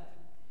then,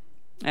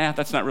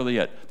 that's not really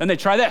it. Then they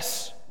try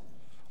this.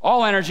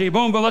 All energy,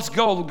 boom, boom, let's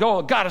go.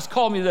 God has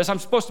called me to this. I'm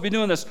supposed to be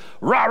doing this.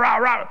 Rah, rah,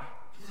 rah.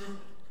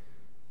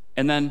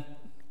 And then,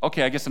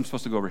 okay, I guess I'm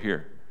supposed to go over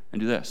here and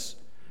do this.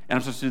 And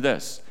I'm supposed to do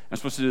this. I'm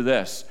supposed to do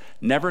this.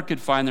 Never could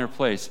find their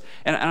place.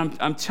 And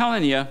I'm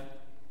telling you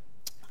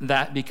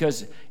that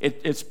because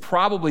it's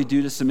probably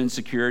due to some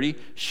insecurity,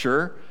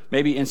 sure.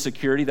 Maybe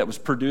insecurity that was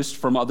produced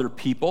from other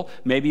people.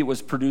 Maybe it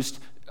was produced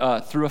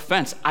through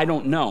offense. I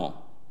don't know.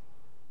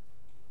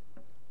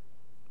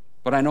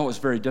 But I know it was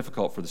very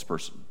difficult for this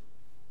person.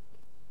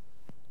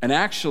 And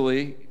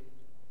actually,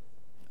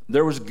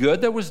 there was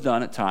good that was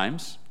done at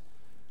times,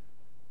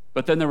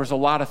 but then there was a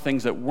lot of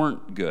things that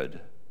weren't good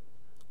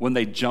when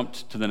they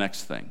jumped to the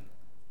next thing.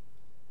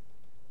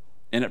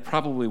 And it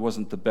probably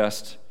wasn't the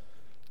best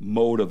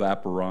mode of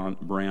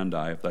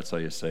operandi, if that's how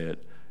you say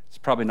it. It's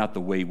probably not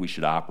the way we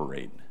should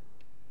operate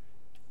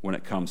when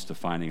it comes to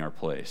finding our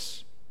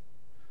place.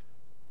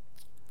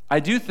 I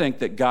do think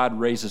that God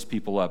raises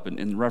people up, and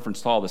in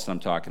reference to all this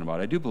I'm talking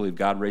about, I do believe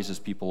God raises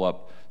people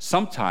up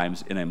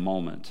sometimes in a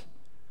moment,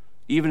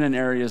 even in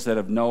areas that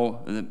have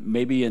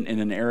maybe in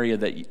an area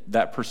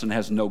that person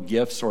has no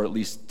gifts, or at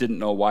least didn't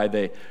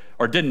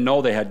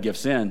know they had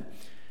gifts in.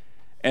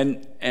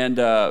 And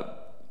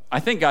I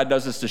think God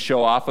does this to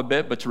show off a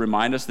bit, but to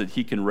remind us that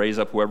he can raise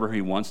up whoever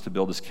he wants to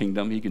build his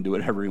kingdom. He can do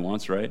whatever he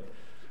wants, right?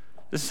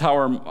 This is,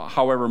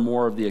 however,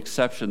 more of the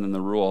exception than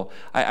the rule.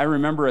 I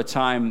remember a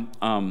time,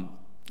 and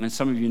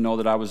some of you know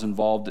that I was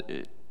involved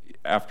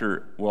I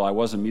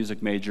was a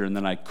music major, and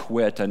then I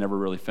quit. I never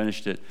really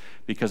finished it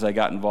because I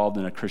got involved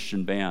in a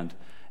Christian band.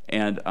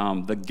 And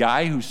the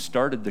guy who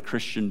started the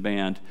Christian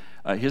band,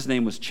 his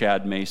name was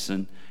Chad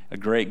Mason, a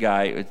great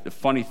guy. The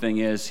funny thing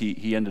is,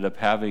 he ended up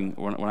having,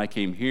 when I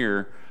came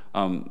here,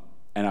 and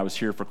I was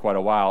here for quite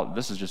a while,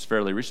 this is just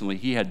fairly recently,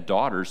 he had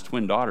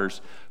twin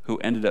daughters, who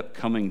ended up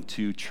coming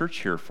to church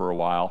here for a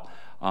while.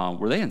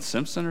 Were they in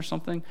Simpson or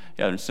something?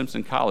 Yeah, they're in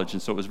Simpson College.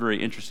 And so it was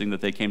very interesting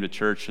that they came to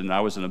church, and I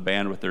was in a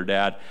band with their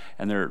dad,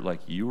 and they're like,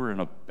 "You were in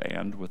a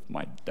band with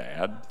my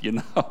dad?" You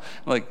know?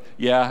 Like,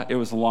 yeah, it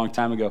was a long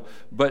time ago.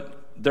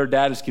 But their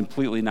dad is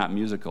completely not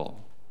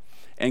musical.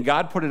 And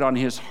God put it on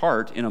his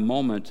heart in a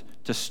moment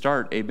to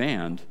start a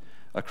band,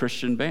 a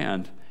Christian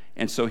band.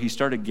 And so he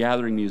started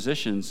gathering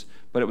musicians,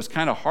 but it was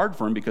kind of hard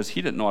for him because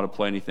he didn't know how to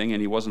play anything,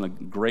 and he wasn't a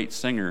great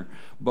singer.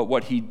 But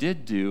what he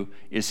did do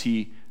is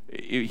he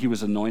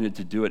was anointed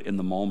to do it in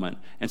the moment.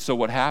 And so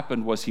what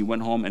happened was he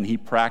went home and he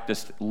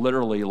practiced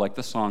literally, like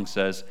the song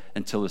says,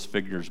 until his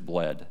fingers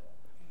bled.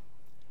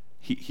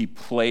 He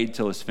played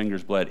till his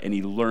fingers bled, and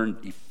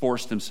he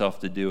forced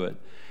himself to do it.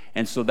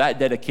 And so that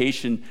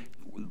dedication,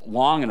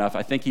 long enough,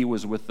 I think he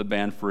was with the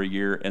band for a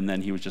year, and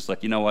then he was just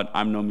like, you know what,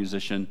 I'm no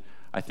musician.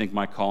 I think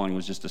my calling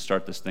was just to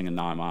start this thing, and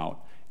now I'm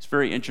out. It's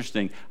very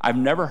interesting. I've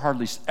never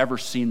hardly ever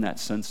seen that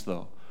since,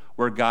 though,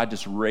 where God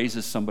just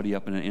raises somebody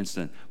up in an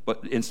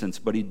instance,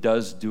 but he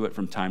does do it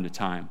from time to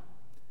time.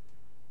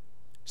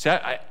 See,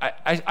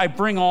 I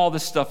bring all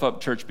this stuff up,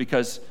 church,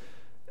 because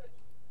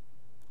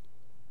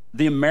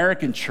the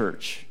American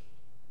church,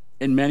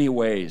 in many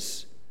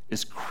ways,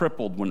 is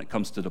crippled when it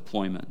comes to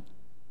deployment.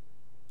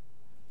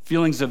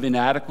 Feelings of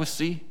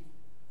inadequacy,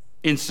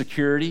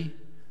 insecurity,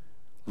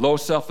 low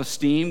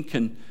self-esteem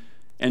can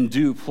and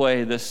do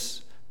play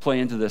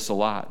into this a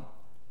lot.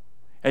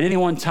 At any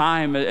one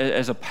time,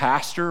 as a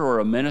pastor or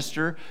a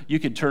minister, you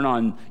could turn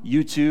on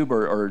YouTube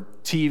or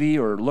TV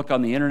or look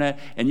on the internet,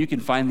 and you can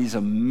find these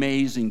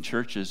amazing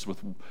churches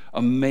with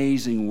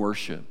amazing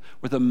worship,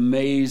 with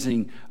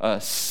amazing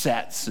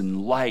sets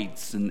and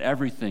lights and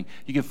everything.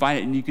 You can find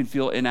it, and you can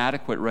feel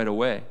inadequate right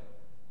away.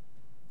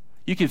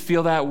 You can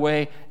feel that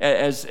way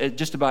as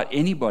just about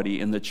anybody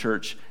in the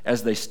church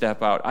as they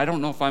step out. I don't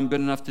know if I'm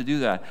good enough to do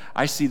that.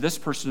 I see this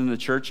person in the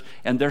church,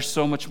 and they're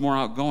so much more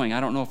outgoing.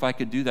 I don't know if I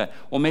could do that.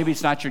 Well, maybe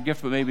it's not your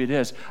gift, but maybe it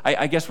is.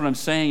 I guess what I'm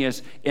saying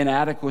is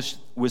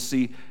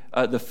inadequacy,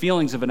 the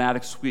feelings of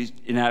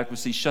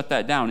inadequacy, shut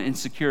that down.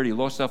 Insecurity,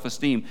 low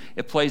self-esteem,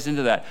 it plays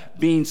into that.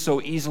 Being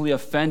so easily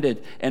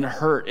offended and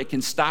hurt, it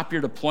can stop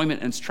your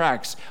deployment in its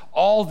tracks.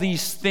 All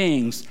these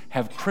things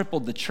have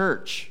crippled the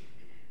church.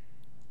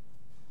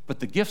 But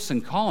the gifts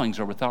and callings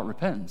are without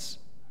repentance.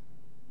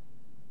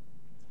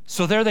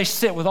 So there they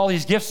sit with all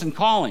these gifts and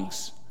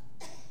callings,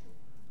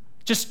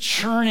 just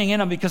churning in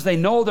them because they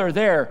know they're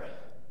there,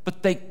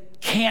 but they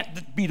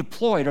can't be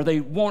deployed, or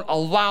they won't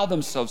allow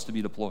themselves to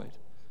be deployed.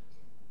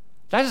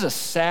 That is a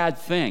sad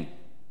thing.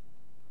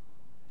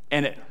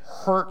 And it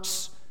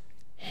hurts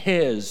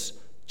his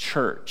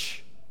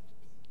church.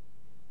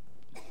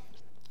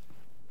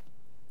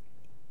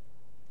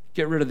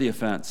 Get rid of the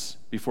offense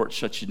before it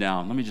shuts you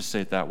down. Let me just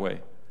say it that way.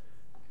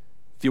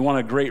 If you want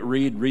a great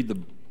read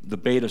the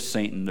Bait of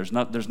Satan. There's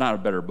not a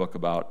better book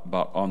about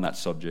on that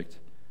subject.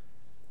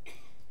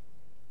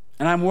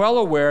 And I'm well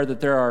aware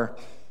that there are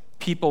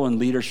people in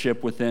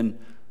leadership within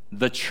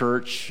the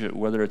church,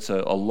 whether it's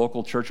a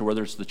local church or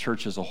whether it's the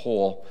church as a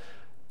whole.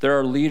 There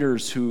are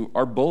leaders who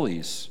are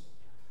bullies.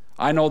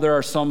 I know there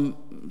are some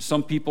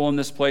people in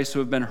this place who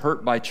have been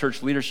hurt by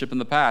church leadership in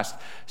the past.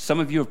 Some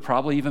of you have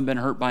probably even been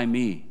hurt by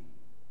me.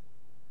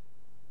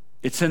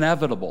 It's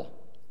inevitable.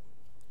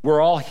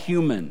 We're all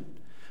human.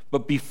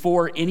 But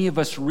before any of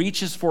us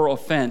reaches for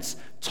offense,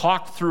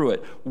 talk through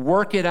it,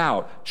 work it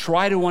out,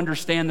 try to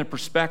understand the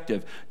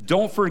perspective.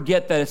 Don't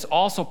forget that it's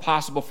also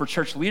possible for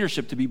church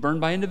leadership to be burned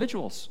by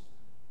individuals.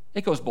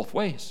 It goes both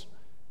ways.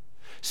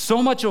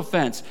 So much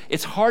offense,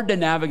 it's hard to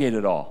navigate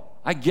it all.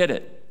 I get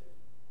it.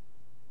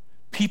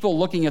 People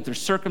looking at their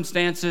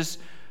circumstances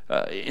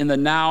in the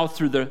now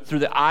through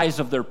the eyes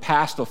of their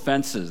past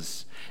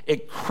offenses.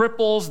 It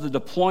cripples the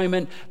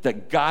deployment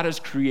that God has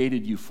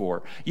created you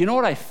for. You know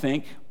what I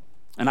think?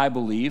 And I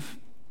believe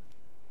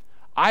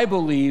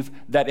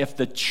that if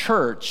the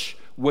church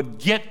would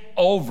get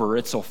over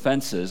its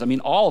offenses, I mean,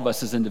 all of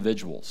us as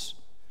individuals,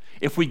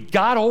 if we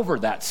got over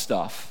that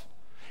stuff,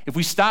 if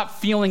we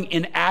stopped feeling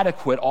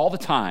inadequate all the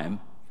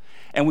time,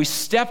 and we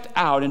stepped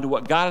out into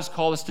what God has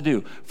called us to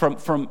do,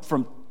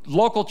 from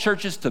local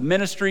churches to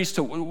ministries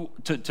to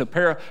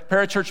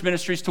parachurch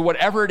ministries to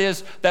whatever it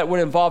is that would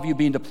involve you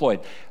being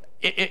deployed.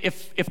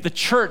 if the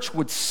church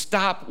would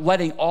stop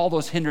letting all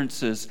those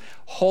hindrances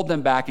hold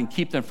them back and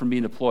keep them from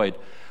being deployed,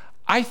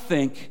 I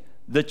think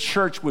the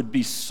church would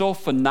be so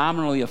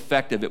phenomenally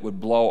effective it would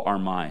blow our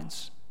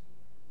minds.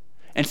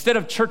 Instead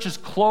of churches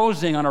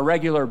closing on a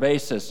regular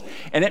basis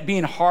and it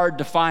being hard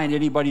to find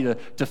anybody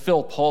to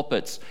fill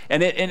pulpits,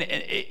 and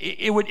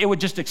it would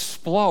just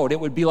explode. It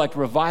would be like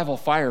revival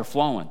fire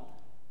flowing,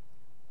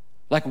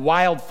 like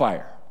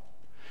wildfire.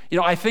 You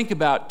know, I think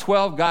about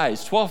 12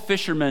 guys, 12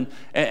 fishermen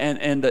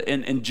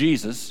and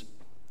Jesus.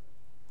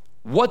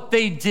 What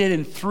they did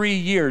in 3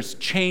 years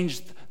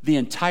changed the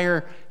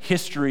entire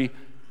history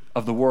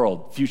of the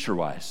world,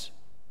 future-wise.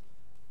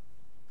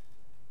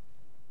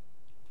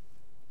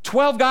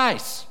 12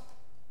 guys.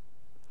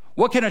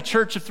 What can a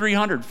church of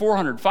 300,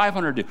 400,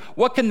 500 do?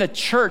 What can the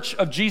church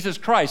of Jesus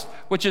Christ,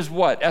 which is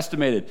what,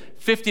 estimated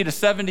 50 to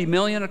 70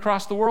 million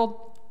across the world?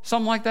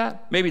 Something like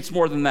that? Maybe it's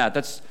more than that.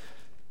 That's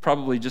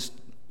probably just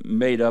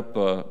made up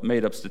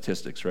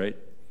statistics, right?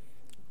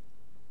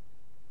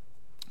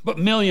 But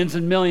millions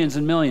and millions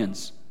and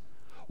millions.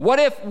 What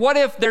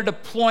if their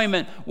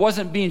deployment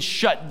wasn't being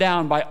shut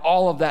down by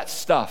all of that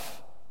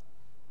stuff?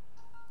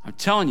 I'm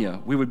telling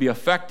you, we would be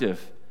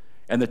effective,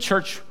 and the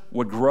church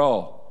would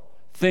grow.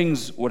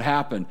 Things would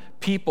happen.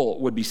 People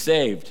would be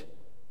saved.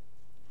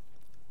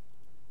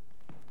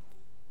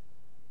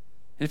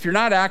 And if you're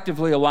not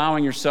actively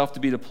allowing yourself to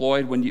be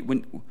deployed, when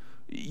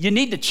you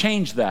need to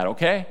change that,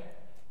 okay?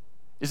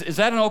 Is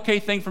that an okay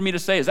thing for me to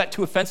say? Is that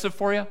too offensive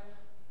for you?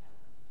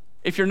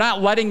 If you're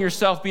not letting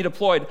yourself be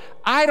deployed,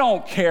 I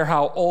don't care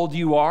how old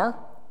you are.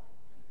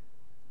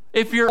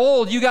 If you're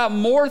old, you got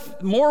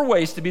more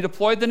ways to be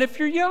deployed than if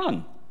you're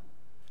young,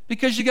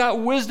 because you got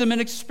wisdom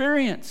and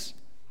experience.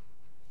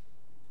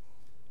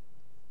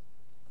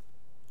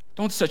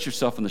 Don't set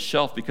yourself on the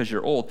shelf because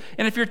you're old.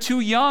 And if you're too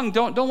young,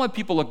 don't let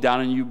people look down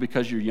on you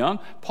because you're young.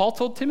 Paul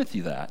told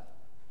Timothy that.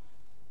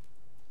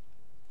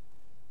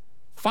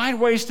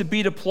 Find ways to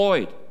be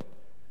deployed.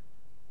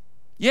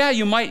 Yeah,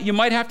 you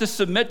might have to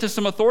submit to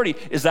some authority.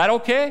 Is that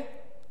okay?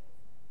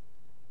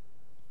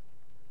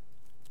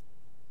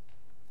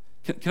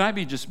 Can I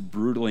be just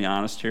brutally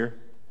honest here?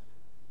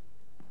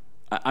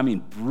 I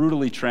mean,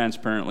 brutally,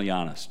 transparently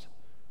honest.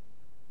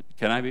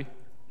 Can I be?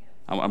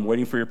 I'm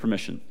waiting for your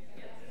permission.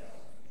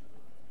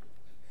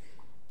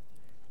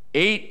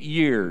 8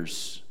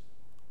 years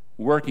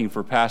working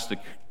for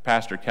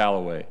Pastor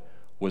Calloway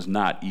was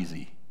not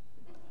easy.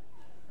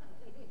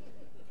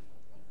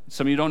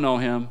 Some of you don't know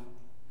him.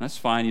 That's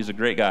fine. He's a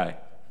great guy.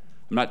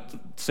 I'm not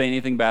saying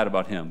anything bad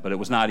about him, but it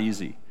was not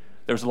easy.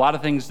 There was a lot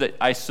of things that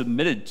I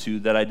submitted to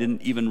that I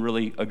didn't even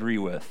really agree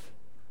with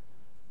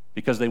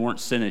because they weren't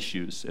sin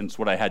issues, and it's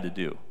what I had to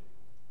do.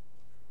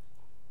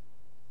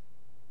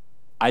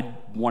 I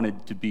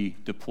wanted to be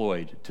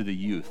deployed to the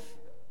youth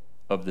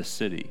of the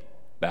city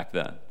back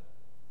then,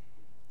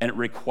 and it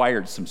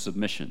required some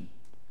submission.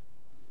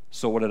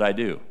 So what did I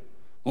do?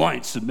 Well, I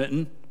ain't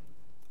submitting.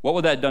 What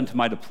would that have done to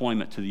my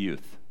deployment to the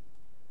youth?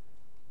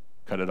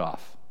 Cut it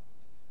off.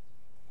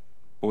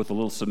 But with a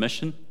little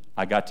submission,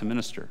 I got to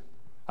minister.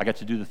 I got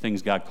to do the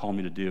things God called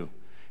me to do.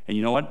 And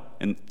you know what?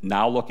 And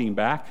now looking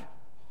back,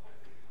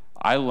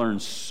 I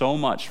learned so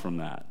much from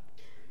that.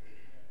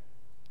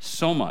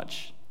 So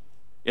much.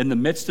 In the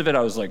midst of it,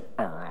 I was like,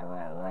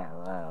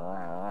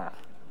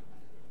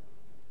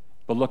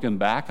 but looking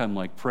back, I'm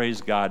like, praise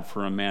God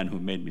for a man who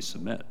made me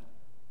submit.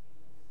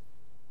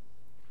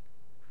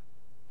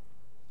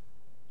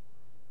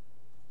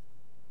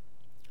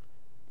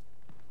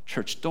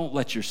 Church, don't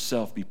let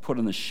yourself be put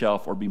on the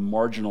shelf or be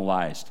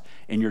marginalized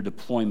in your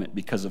deployment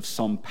because of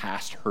some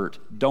past hurt.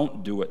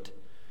 Don't do it.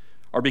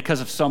 Or because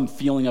of some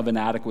feeling of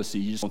inadequacy,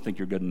 you just don't think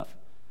you're good enough.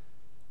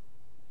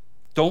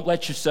 Don't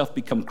let yourself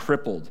become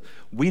crippled.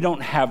 We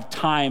don't have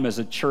time as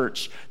a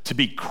church to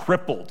be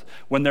crippled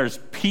when there's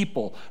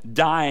people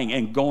dying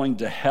and going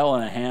to hell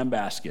in a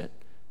handbasket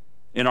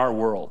in our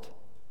world.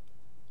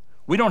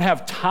 We don't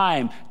have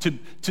time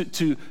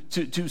to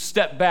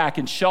step back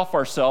and shelf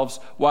ourselves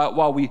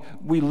while we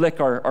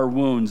lick our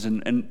wounds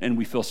and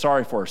we feel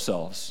sorry for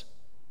ourselves.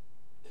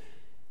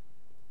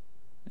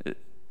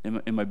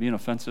 Am I being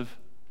offensive?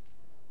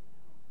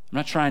 I'm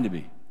not trying to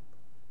be.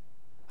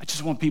 I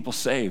just want people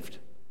saved.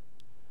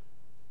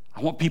 I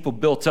want people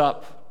built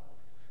up.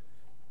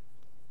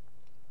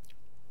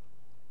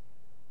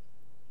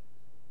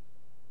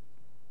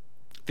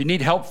 If you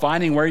need help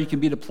finding where you can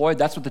be deployed,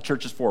 that's what the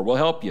church is for. We'll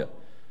help you.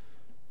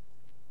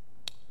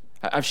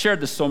 I've shared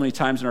this so many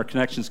times in our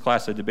connections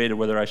class, I debated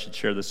whether I should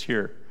share this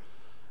here.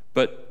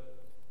 But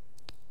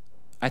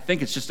I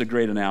think it's just a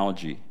great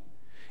analogy.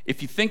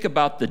 If you think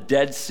about the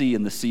Dead Sea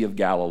and the Sea of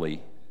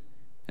Galilee,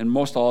 and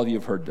most all of you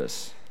have heard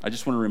this, I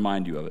just want to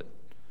remind you of it.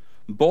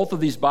 Both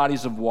of these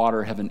bodies of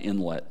water have an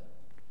inlet.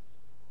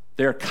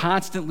 They're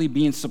constantly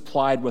being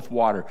supplied with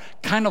water,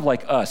 kind of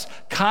like us,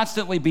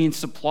 constantly being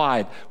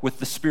supplied with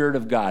the Spirit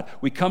of God.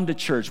 We come to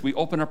church, we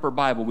open up our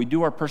Bible, we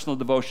do our personal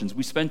devotions,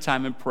 we spend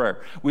time in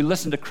prayer, we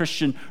listen to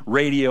Christian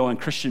radio and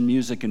Christian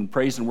music and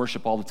praise and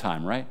worship all the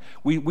time, right?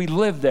 We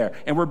live there,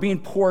 and we're being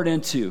poured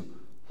into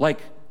like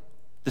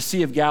The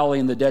Sea of Galilee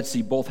and the Dead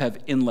Sea both have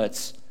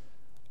inlets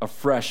of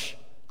fresh,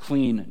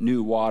 clean,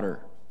 new water.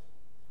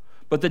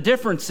 But the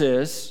difference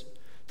is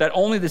that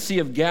only the Sea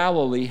of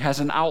Galilee has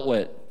an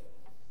outlet,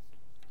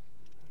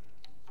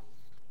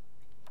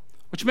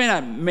 which may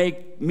not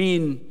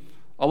mean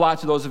a lot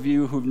to those of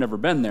you who've never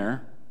been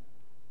there.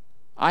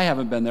 I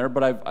haven't been there,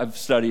 but I've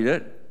studied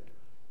it.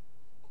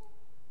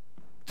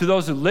 To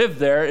those who live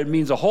there, it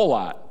means a whole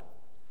lot.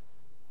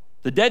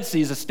 The Dead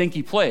Sea is a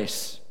stinky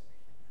place.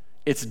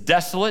 It's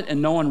desolate,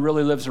 and no one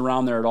really lives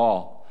around there at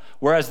all.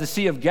 Whereas the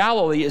Sea of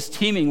Galilee is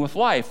teeming with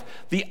life.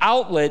 The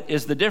outlet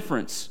is the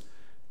difference.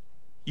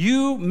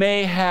 You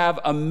may have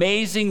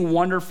amazing,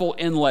 wonderful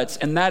inlets,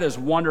 and that is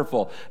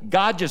wonderful.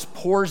 God just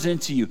pours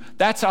into you.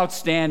 That's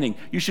outstanding.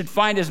 You should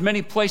find as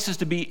many places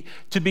to be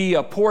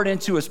poured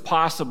into as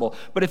possible.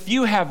 But if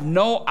you have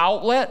no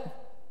outlet,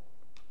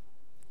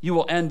 you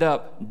will end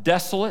up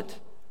desolate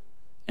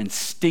and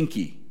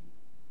stinky.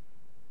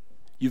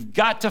 You've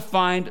got to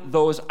find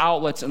those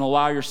outlets and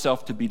allow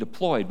yourself to be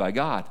deployed by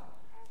God,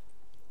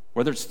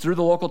 whether it's through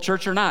the local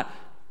church or not.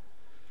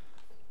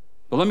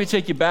 But let me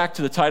take you back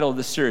to the title of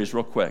this series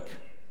real quick.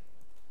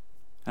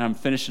 And I'm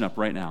finishing up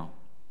right now.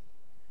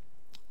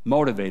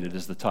 Motivated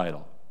is the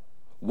title.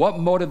 What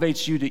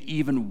motivates you to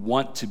even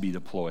want to be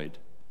deployed?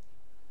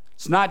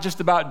 It's not just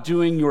about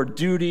doing your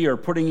duty or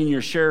putting in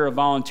your share of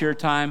volunteer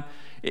time.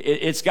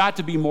 It's got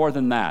to be more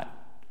than that.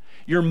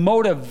 Your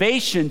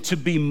motivation to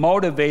be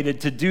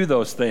motivated to do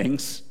those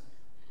things,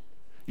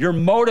 your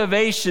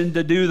motivation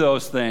to do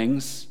those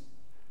things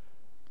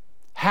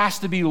has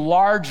to be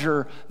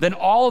larger than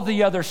all of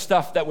the other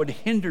stuff that would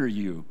hinder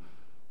you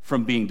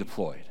from being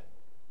deployed.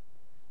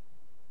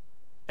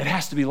 It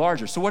has to be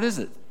larger. So what is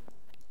it?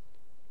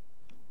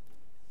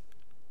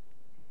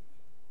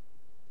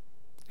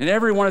 In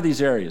every one of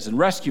these areas, in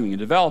rescuing and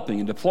developing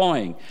and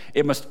deploying,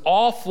 it must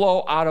all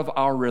flow out of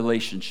our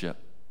relationship.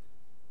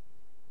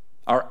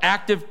 Our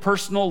active,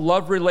 personal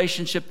love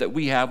relationship that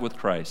we have with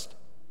Christ.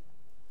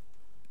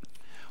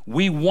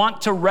 We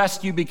want to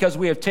rescue because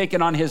we have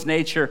taken on his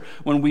nature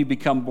when we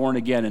become born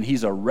again, and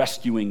he's a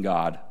rescuing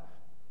God.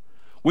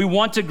 We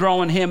want to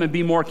grow in him and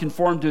be more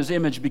conformed to his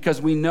image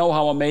because we know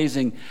how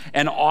amazing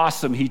and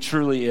awesome he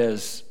truly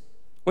is.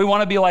 We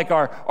want to be like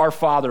our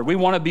Father. We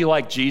want to be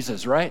like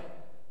Jesus, right?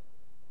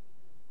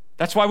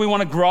 That's why we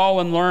want to grow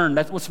and learn.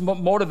 That's what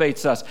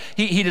motivates us.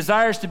 He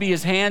desires to be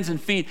his hands and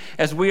feet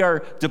as we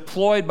are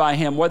deployed by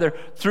him, whether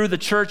through the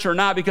church or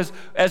not, because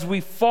as we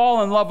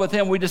fall in love with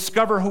him, we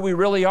discover who we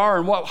really are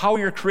and how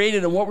we were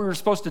created and what we were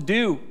supposed to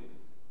do.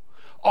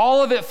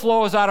 All of it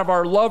flows out of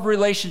our love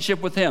relationship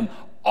with him.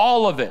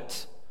 All of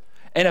it.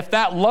 And if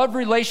that love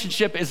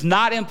relationship is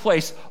not in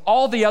place,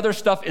 all the other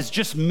stuff is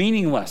just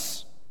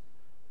meaningless.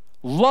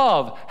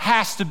 Love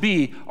has to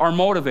be our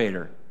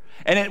motivator.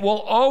 And it will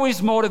always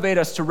motivate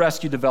us to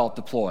rescue, develop,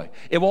 deploy.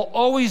 It will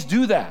always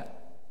do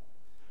that.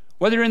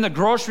 Whether you're in the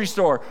grocery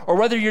store or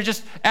whether you're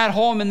just at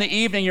home in the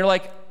evening, you're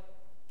like,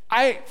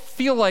 I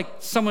feel like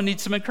someone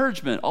needs some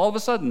encouragement all of a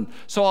sudden.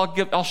 So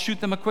I'll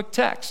shoot them a quick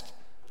text,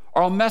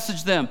 or I'll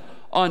message them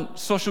on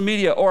social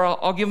media, or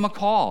I'll give them a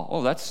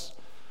call.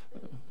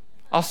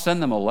 I'll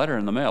send them a letter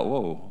in the mail.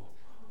 Whoa.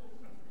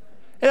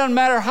 It doesn't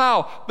matter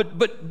how,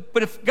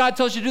 but if God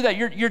tells you to do that,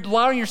 you're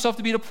allowing yourself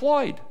to be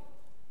deployed.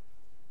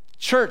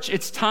 Church,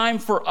 it's time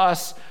for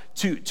us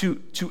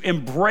to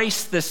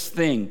embrace this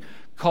thing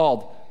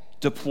called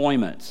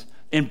deployment.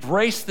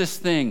 Embrace this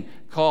thing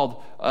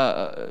called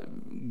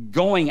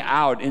going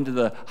out into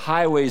the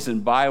highways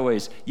and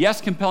byways. Yes,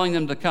 compelling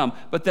them to come,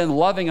 but then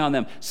loving on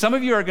them. Some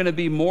of you are going to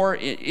be more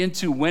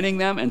into winning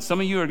them, and some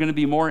of you are going to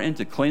be more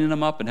into cleaning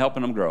them up and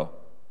helping them grow.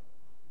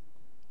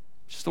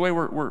 Just the way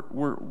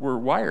we're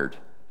wired.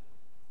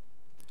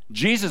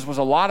 Jesus was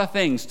a lot of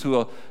things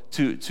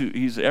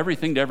he's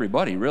everything to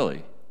everybody,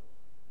 really.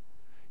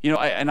 You know,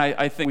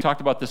 I think we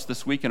talked about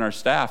this week in our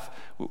staff.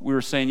 We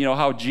were saying,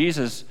 how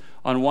Jesus,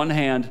 on one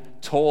hand,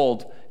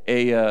 told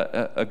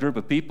a group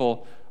of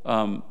people,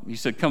 he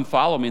said, come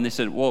follow me. And they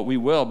said, well, we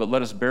will, but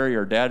let us bury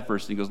our dad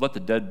first. And he goes, let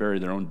the dead bury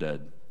their own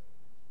dead.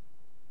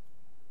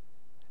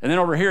 And then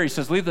over here, he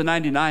says, leave the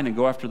 99 and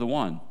go after the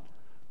one.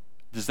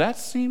 Does that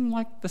seem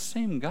like the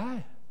same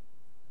guy?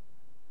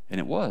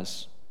 And it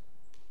was.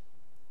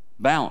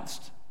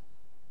 Balanced.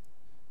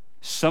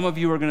 Some of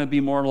you are going to be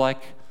more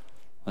like,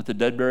 let the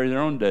dead bury their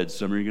own dead.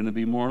 Some are going to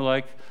be more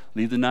like,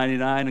 leave the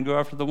 99 and go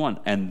after the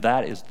one. And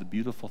that is the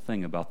beautiful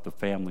thing about the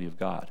family of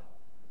God.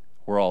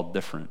 We're all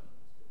different.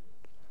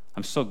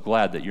 I'm so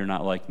glad that you're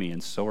not like me,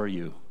 and so are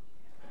you.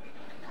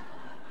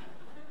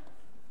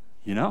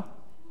 You know?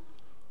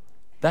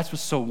 That's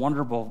what's so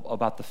wonderful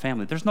about the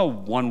family. There's no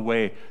one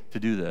way to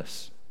do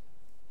this.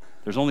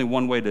 There's only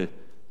one way to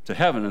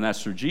heaven, and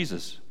that's through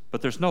Jesus.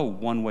 But there's no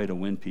one way to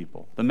win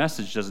people. The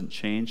message doesn't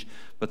change,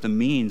 but the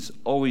means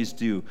always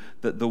do.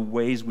 The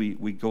ways we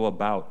go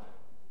about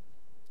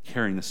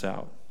carrying this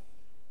out.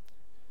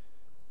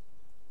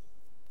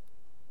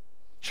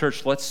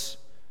 Church,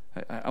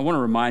 I want to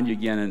remind you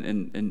again,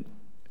 and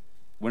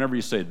whenever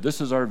you say,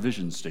 this is our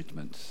vision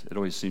statement, it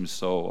always seems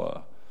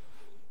so,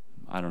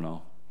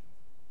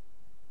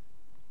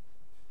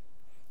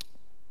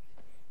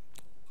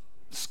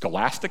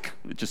 scholastic.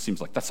 It just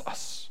seems like that's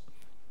us.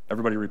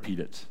 Everybody repeat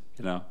it,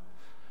 you know.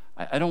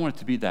 I don't want it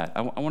to be that.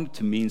 I want it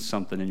to mean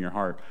something in your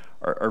heart.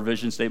 Our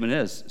vision statement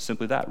is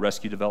simply that: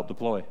 rescue, develop,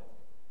 deploy.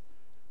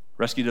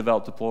 Rescue,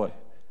 develop, deploy.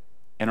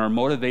 And our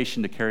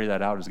motivation to carry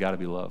that out has got to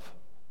be love.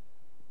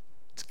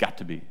 It's got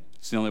to be.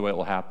 It's the only way it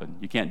will happen.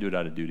 You can't do it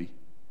out of duty.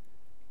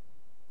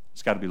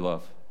 It's got to be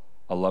love.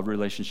 A love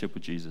relationship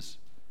with Jesus.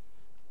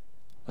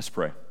 Let's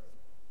pray.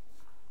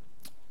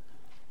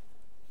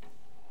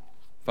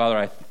 Father,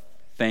 I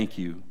thank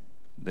you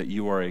that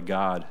you are a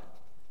God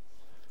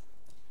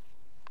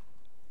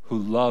who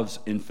loves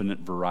infinite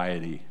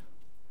variety.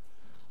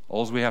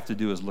 All we have to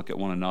do is look at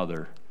one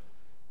another,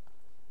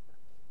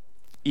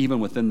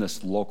 even within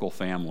this local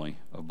family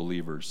of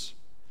believers.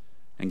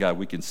 And God,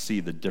 we can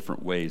see the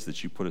different ways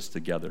that you put us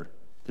together,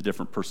 the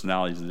different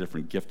personalities, the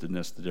different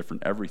giftedness, the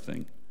different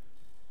everything.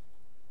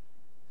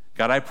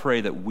 God, I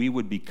pray that we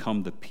would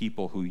become the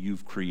people who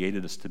you've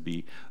created us to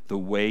be, the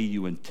way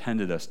you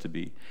intended us to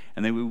be,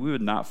 and that we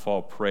would not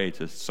fall prey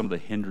to some of the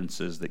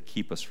hindrances that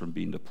keep us from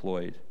being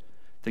deployed.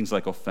 Things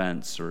like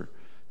offense, or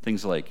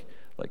things like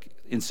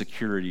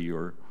insecurity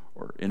or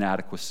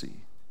inadequacy.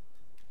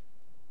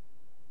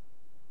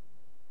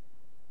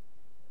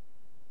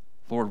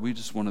 Lord, we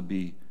just want to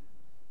be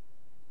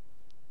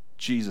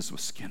Jesus with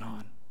skin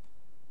on.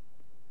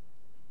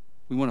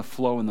 We want to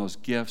flow in those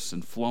gifts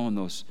and flow in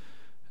those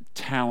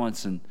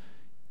talents and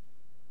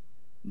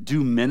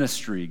do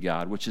ministry,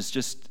 God, which is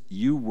just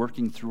you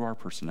working through our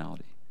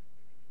personality.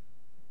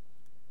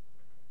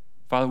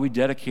 Father, we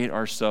dedicate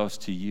ourselves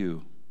to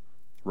you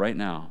right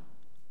now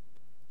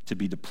to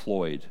be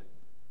deployed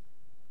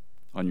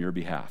on your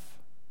behalf.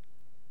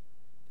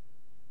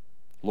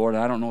 Lord,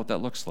 I don't know what that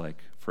looks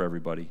like for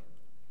everybody.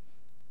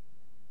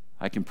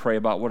 I can pray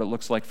about what it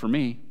looks like for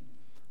me,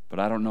 but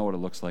I don't know what it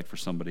looks like for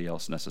somebody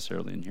else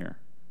necessarily in here.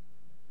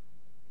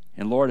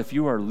 And Lord, if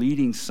you are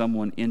leading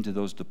someone into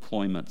those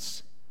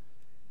deployments,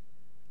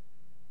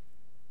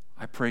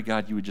 I pray,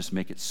 God, you would just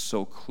make it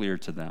so clear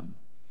to them.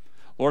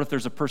 Lord, if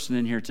there's a person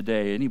in here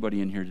today, anybody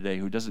in here today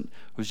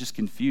who's just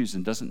confused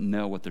and doesn't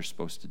know what they're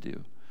supposed to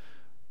do,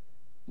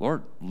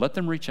 Lord, let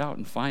them reach out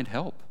and find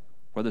help,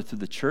 whether through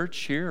the church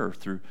here or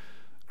through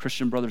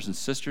Christian brothers and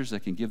sisters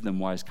that can give them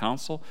wise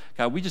counsel.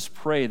 God, we just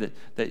pray that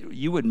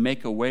you would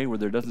make a way where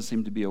there doesn't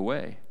seem to be a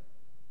way.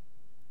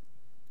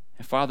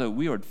 And Father,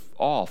 we would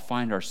all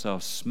find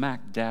ourselves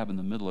smack dab in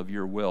the middle of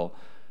your will,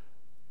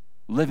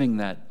 living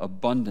that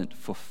abundant,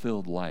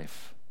 fulfilled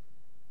life.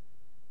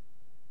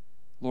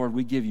 Lord,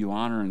 we give you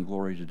honor and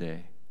glory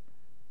today.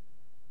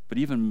 But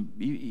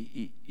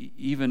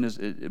even as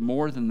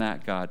more than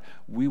that, God,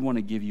 we want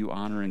to give you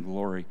honor and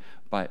glory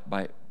by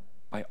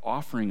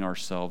offering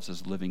ourselves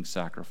as living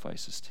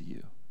sacrifices to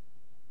you,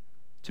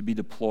 to be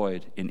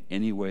deployed in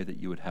any way that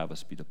you would have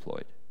us be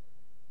deployed.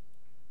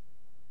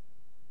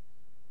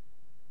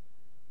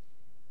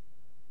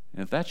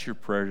 And if that's your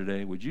prayer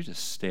today, would you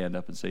just stand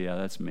up and say, yeah,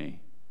 that's me.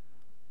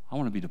 I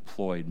want to be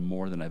deployed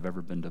more than I've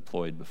ever been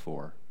deployed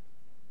before.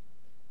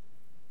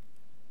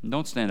 And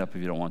don't stand up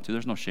if you don't want to.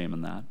 There's no shame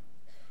in that.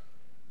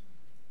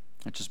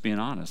 It's just being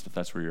honest if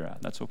that's where you're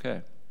at. That's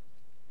okay.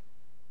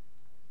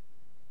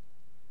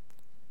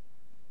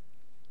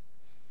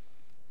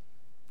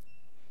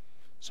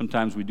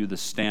 Sometimes we do the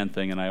stand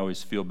thing, and I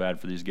always feel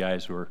bad for these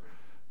guys who are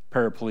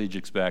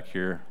paraplegics back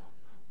here.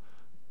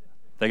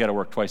 They got to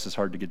work twice as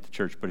hard to get to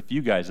church. But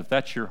if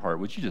that's your heart,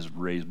 would you just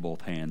raise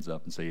both hands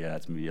up and say, yeah,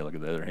 that's me. Yeah, look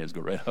at the other hands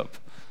go right up.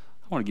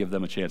 I want to give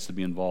them a chance to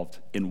be involved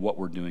in what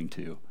we're doing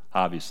too,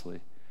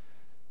 obviously.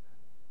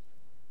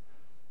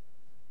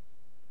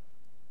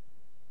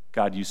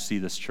 God, you see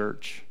this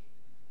church.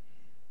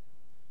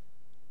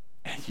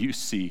 And you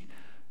see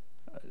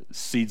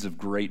seeds of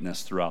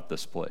greatness throughout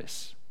this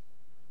place.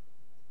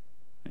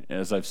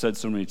 As I've said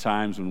so many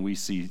times, when we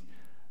see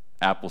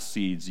apple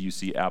seeds, you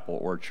see apple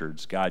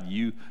orchards. God,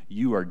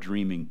 you are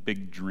dreaming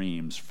big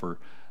dreams for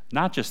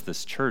not just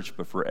this church,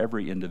 but for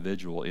every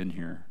individual in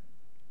here.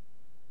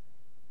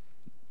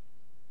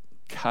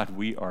 God,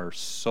 we are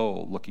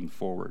so looking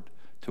forward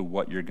to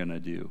what you're going to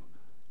do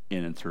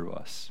in and through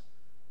us.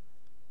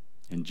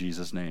 In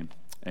Jesus' name,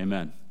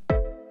 amen.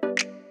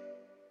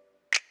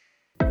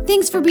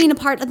 Thanks for being a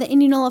part of the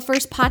Indianola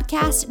First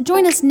podcast.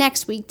 Join us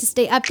next week to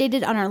stay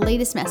updated on our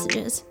latest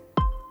messages.